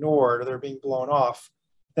being ignored, or they're being blown off,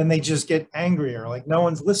 then they just get angrier, like no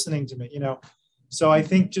one's listening to me, you know? So I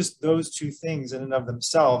think just those two things in and of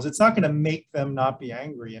themselves, it's not going to make them not be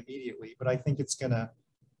angry immediately, but I think it's going to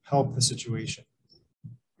help the situation.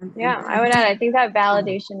 Yeah, I would add, I think that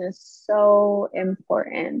validation is so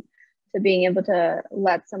important to being able to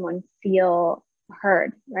let someone feel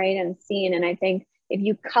heard, right, and seen. And I think if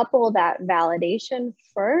you couple that validation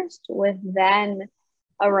first with then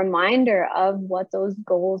a reminder of what those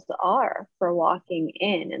goals are for walking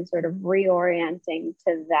in, and sort of reorienting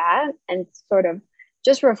to that, and sort of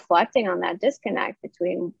just reflecting on that disconnect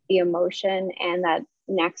between the emotion and that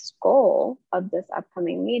next goal of this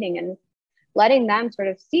upcoming meeting, and letting them sort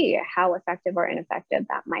of see how effective or ineffective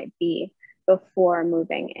that might be before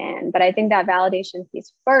moving in. But I think that validation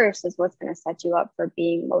piece first is what's going to set you up for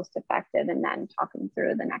being most effective, and then talking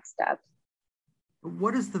through the next steps.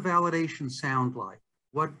 What does the validation sound like?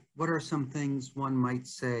 What are some things one might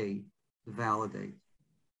say to validate?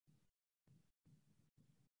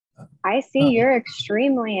 I see you're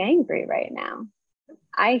extremely angry right now.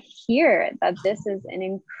 I hear that this is an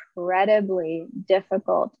incredibly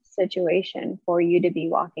difficult situation for you to be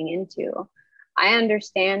walking into. I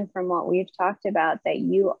understand from what we've talked about that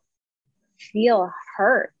you feel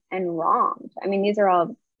hurt and wronged. I mean, these are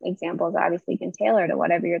all examples, obviously, can tailor to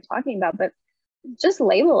whatever you're talking about, but just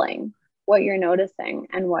labeling what you're noticing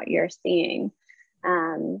and what you're seeing.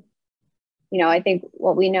 You know, I think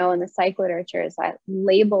what we know in the psych literature is that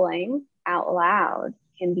labeling out loud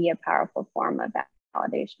can be a powerful form of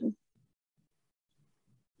validation.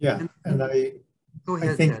 Yeah, and I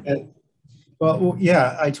ahead, think that, well,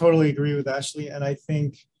 yeah, I totally agree with Ashley. And I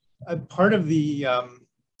think part of the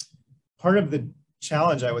part of the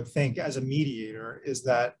challenge, I would think, as a mediator is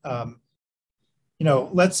that, you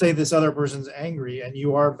know, let's say this other person's angry and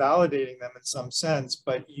you are validating them in some sense,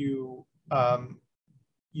 but you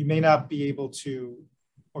may not be able to,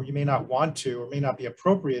 or you may not want to, or may not be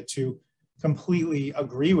appropriate to completely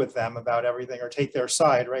agree with them about everything or take their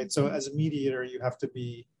side, right? So as a mediator, you have to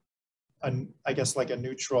be, I guess, like a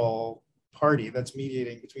neutral party that's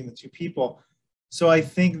mediating between the two people. So I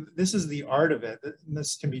think this is the art of it, and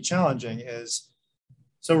this can be challenging, is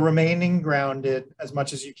so remaining grounded as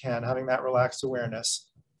much as you can, having that relaxed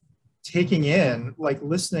awareness, taking in, like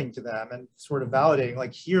listening to them and sort of validating,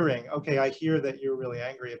 like hearing, okay, I hear that you're really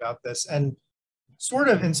angry about this, and sort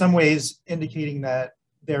of in some ways indicating that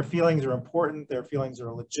their feelings are important, their feelings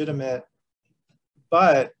are legitimate,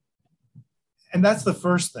 but, and that's the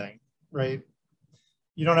first thing, right?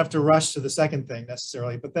 You don't have to rush to the second thing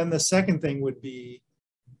necessarily, but then the second thing would be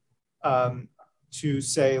to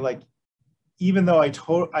say, like, even though I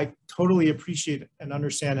totally appreciate and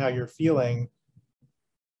understand how you're feeling,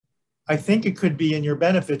 I think it could be in your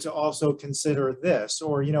benefit to also consider this,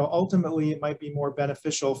 or, you know, ultimately it might be more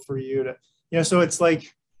beneficial for you to, you know, so it's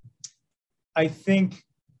like, I think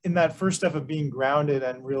in that first step of being grounded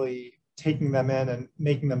and really taking them in and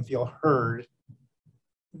making them feel heard,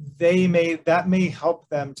 that may help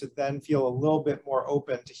them to then feel a little bit more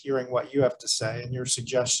open to hearing what you have to say and your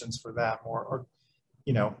suggestions for them, or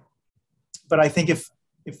you know, but I think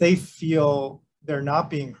if they feel they're not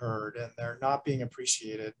being heard and they're not being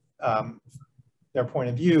appreciated, their point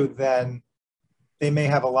of view, then they may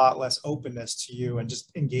have a lot less openness to you and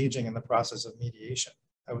just engaging in the process of mediation,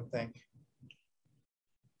 I would think.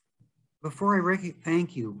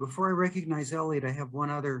 Thank you. Before I recognize Elliot, I have one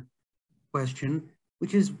other question,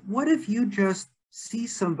 which is, what if you just see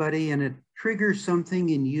somebody and it triggers something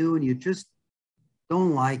in you and you just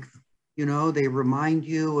don't like, you know, they remind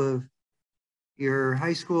you of your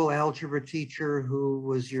high school algebra teacher who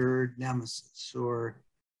was your nemesis, or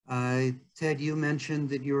Ted, you mentioned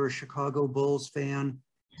that you're a Chicago Bulls fan.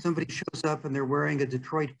 Somebody shows up and they're wearing a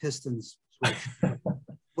Detroit Pistons switch,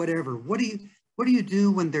 whatever. What do you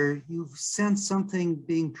do when you've sensed something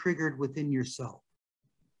being triggered within yourself?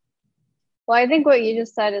 Well, I think what you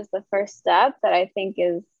just said is the first step that I think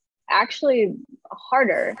is actually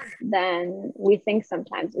harder than we think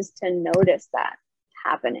sometimes, is to notice that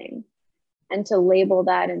happening and to label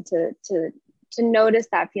that and to notice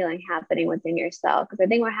that feeling happening within yourself. Because I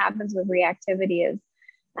think what happens with reactivity is,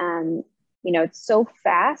 you know, it's so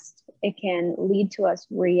fast, it can lead to us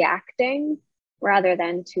reacting rather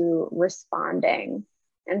than to responding.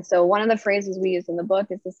 And so one of the phrases we use in the book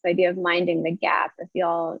is this idea of minding the gap. If you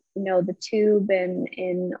all know the tube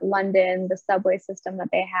in London, the subway system that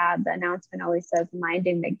they have, the announcement always says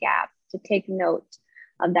minding the gap, to take note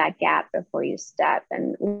of that gap before you step.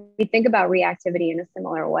 And we think about reactivity in a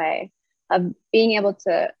similar way, of being able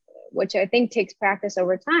to, which I think takes practice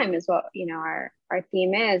over time, is what, you know, our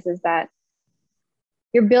theme is that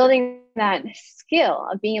you're building that skill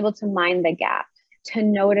of being able to mind the gap, to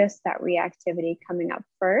notice that reactivity coming up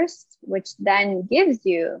first, which then gives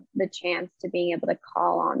you the chance to being able to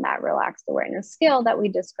call on that relaxed awareness skill that we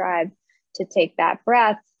described, to take that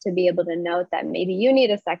breath, to be able to note that maybe you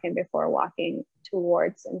need a second before walking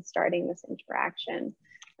towards and starting this interaction,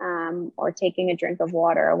 or taking a drink of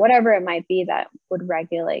water, or whatever it might be that would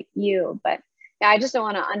regulate you. But yeah, I just don't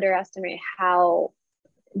want to underestimate how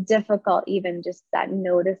difficult even just that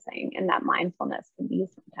noticing and that mindfulness can be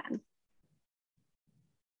sometimes.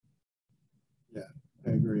 Yeah,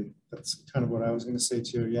 I agree. That's kind of what I was going to say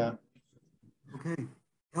too. Yeah. Okay.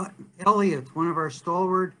 Elliot, one of our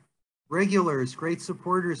stalwart regulars, great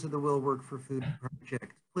supporters of the Will Work for Food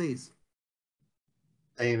project, please.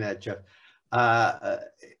 Saying that, Jeff.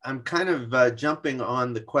 I'm kind of jumping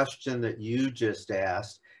on the question that you just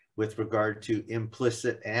asked with regard to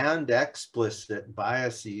implicit and explicit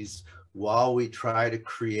biases while we try to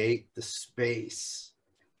create the space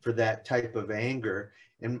for that type of anger.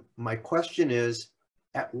 And my question is,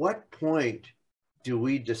 at what point do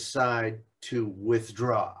we decide to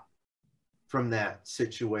withdraw from that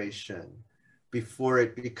situation before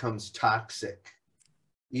it becomes toxic,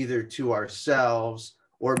 either to ourselves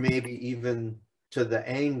or maybe even to the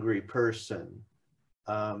angry person?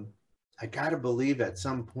 I gotta believe at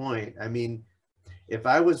some point, I mean, if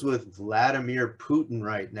I was with Vladimir Putin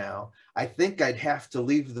right now, I think I'd have to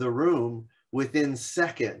leave the room within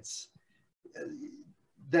seconds.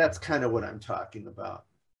 That's kind of what I'm talking about.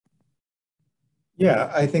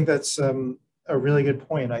 Yeah, I think that's a really good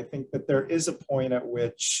point. I think that there is a point at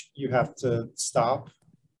which you have to stop,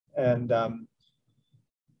 and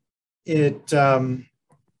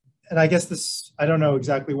I guess this, I don't know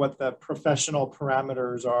exactly what the professional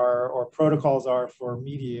parameters are or protocols are for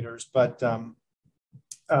mediators, but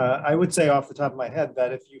I would say off the top of my head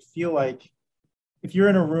that if you feel like, if you're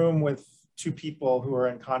in a room with two people who are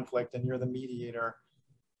in conflict and you're the mediator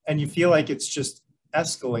and you feel like it's just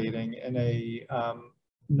escalating in a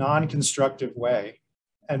non-constructive way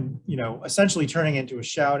and, you know, essentially turning into a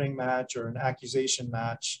shouting match or an accusation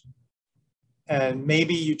match, and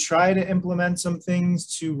maybe you try to implement some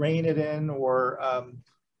things to rein it in or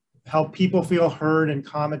help people feel heard and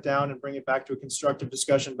calm it down and bring it back to a constructive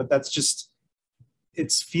discussion, but that's just,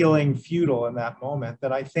 it's feeling futile in that moment,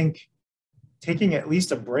 that I think taking at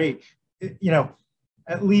least a break, you know,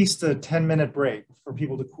 at least a 10-minute break for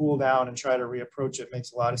people to cool down and try to reapproach it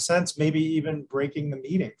makes a lot of sense. Maybe even breaking the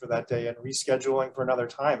meeting for that day and rescheduling for another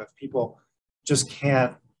time if people just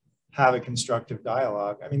can't have a constructive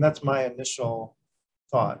dialogue. I mean, that's my initial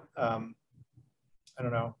thought. I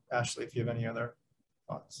don't know, Ashley, if you have any other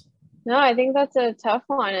thoughts. No, I think that's a tough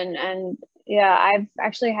one. And yeah, I've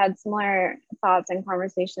actually had similar thoughts and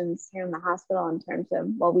conversations here in the hospital in terms of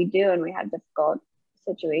what we do. And we have difficult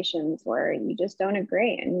situations where you just don't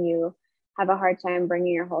agree and you have a hard time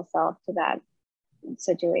bringing your whole self to that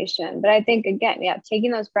situation. But I think, again, yeah,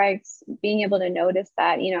 taking those breaks, being able to notice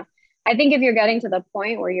that, you know, I think if you're getting to the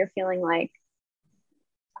point where you're feeling like,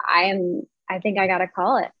 I think I got to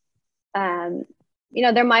call it. You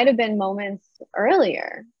know, there might have been moments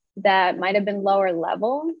earlier that might have been lower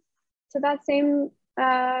level to that same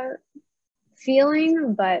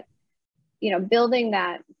feeling, but, you know, building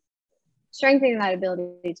that, strengthening that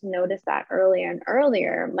ability to notice that earlier and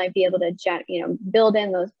earlier might be able to, you know, build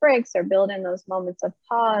in those breaks or build in those moments of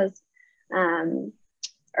pause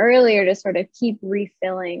earlier to sort of keep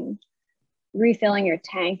refilling your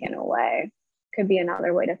tank in a way. Could be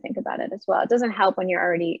another way to think about it as well. It doesn't help when you're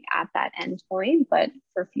already at that end point, but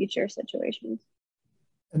for future situations.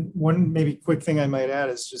 And one maybe quick thing I might add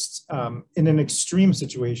is just in an extreme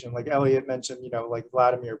situation, like Elliot mentioned, you know, like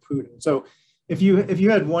Vladimir Putin. So if you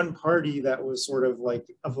had one party that was sort of like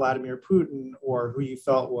a Vladimir Putin, or who you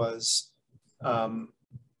felt was,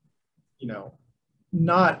 you know,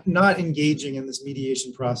 not engaging in this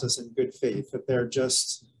mediation process in good faith, that they're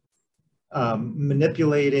just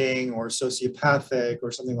manipulating or sociopathic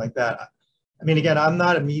or something like that. I mean, again, I'm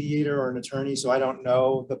not a mediator or an attorney, so I don't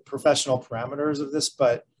know the professional parameters of this,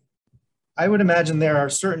 but I would imagine there are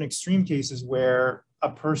certain extreme cases where a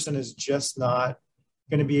person is just not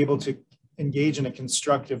going to be able to engage in a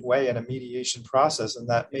constructive way in a mediation process, and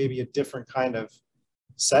that may be a different kind of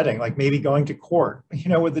setting, like maybe going to court, you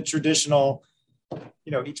know, with the traditional,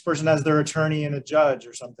 you know, each person has their attorney and a judge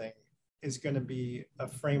or something, is going to be a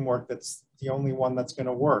framework that's the only one that's going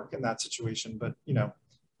to work in that situation. But, you know,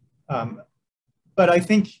 but I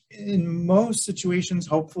think in most situations,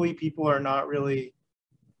 hopefully people are not really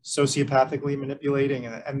sociopathically manipulating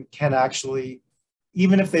and can actually,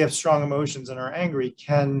 even if they have strong emotions and are angry,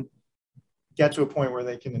 can get to a point where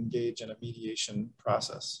they can engage in a mediation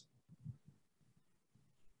process.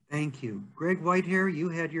 Thank you. Greg Whitehair, you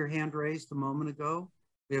had your hand raised a moment ago.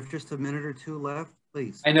 We have just a minute or two left,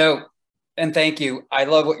 please. I know, and thank you. I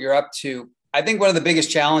love what you're up to. I think one of the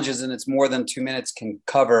biggest challenges, and it's more than 2 minutes can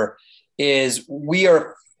cover, is we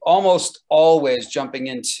are almost always jumping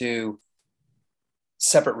into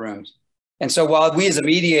separate rooms. And so while we as a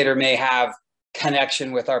mediator may have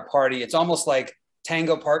connection with our party, it's almost like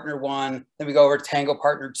tango partner 1, then we go over to tango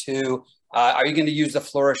partner 2. Are you going to use the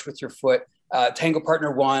flourish with your foot? Tango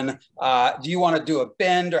partner 1, do you want to do a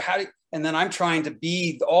bend, or how do you, and then I'm trying to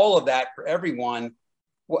be all of that for everyone.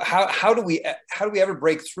 How do we ever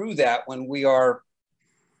break through that when we are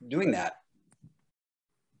doing that?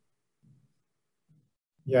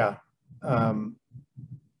 Yeah, I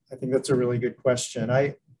think that's a really good question.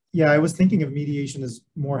 I was thinking of mediation as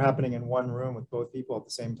more happening in one room with both people at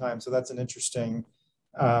the same time. So that's an interesting,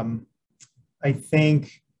 I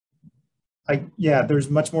think, there's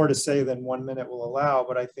much more to say than 1 minute will allow,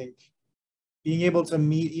 but I think being able to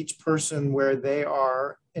meet each person where they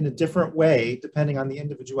are in a different way, depending on the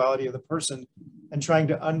individuality of the person, and trying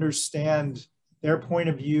to understand their point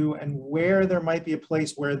of view and where there might be a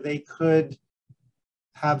place where they could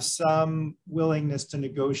have some willingness to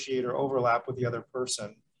negotiate or overlap with the other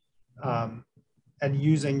person, and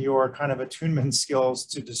using your kind of attunement skills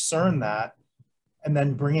to discern that, and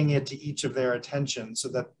then bringing it to each of their attention so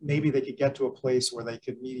that maybe they could get to a place where they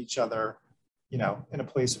could meet each other, you know, in a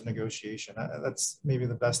place of negotiation. That's maybe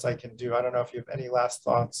the best I can do. I don't know if you have any last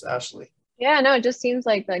thoughts, Ashley. Yeah, no, it just seems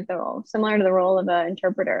like the role, similar to the role of an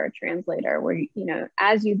interpreter or translator, where, you know,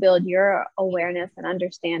 as you build your awareness and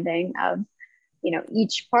understanding of, you know,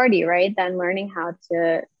 each party, right, then learning how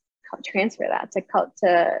to transfer that,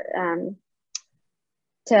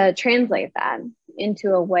 to translate that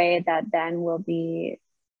into a way that then will be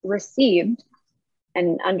received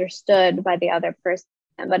and understood by the other person.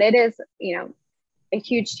 But it is, you know, a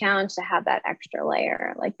huge challenge to have that extra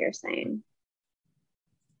layer, like you're saying.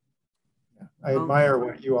 Yeah, I admire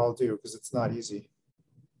what you all do because it's not easy.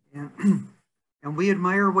 Yeah. And we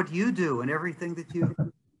admire what you do and everything that you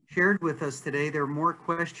shared with us today. There are more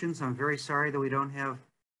questions. I'm very sorry that we don't have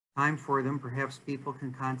time for them. Perhaps people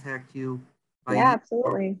can contact you by Yeah,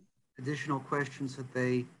 absolutely. Additional questions that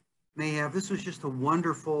they may have. This was just a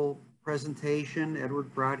wonderful presentation.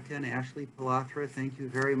 Edward Brodkin, Ashley Pallathra, thank you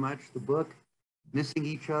very much. The book, Missing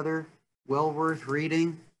Each Other, well worth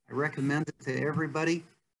reading. I recommend it to everybody.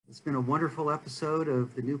 It's been a wonderful episode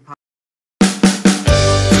of the new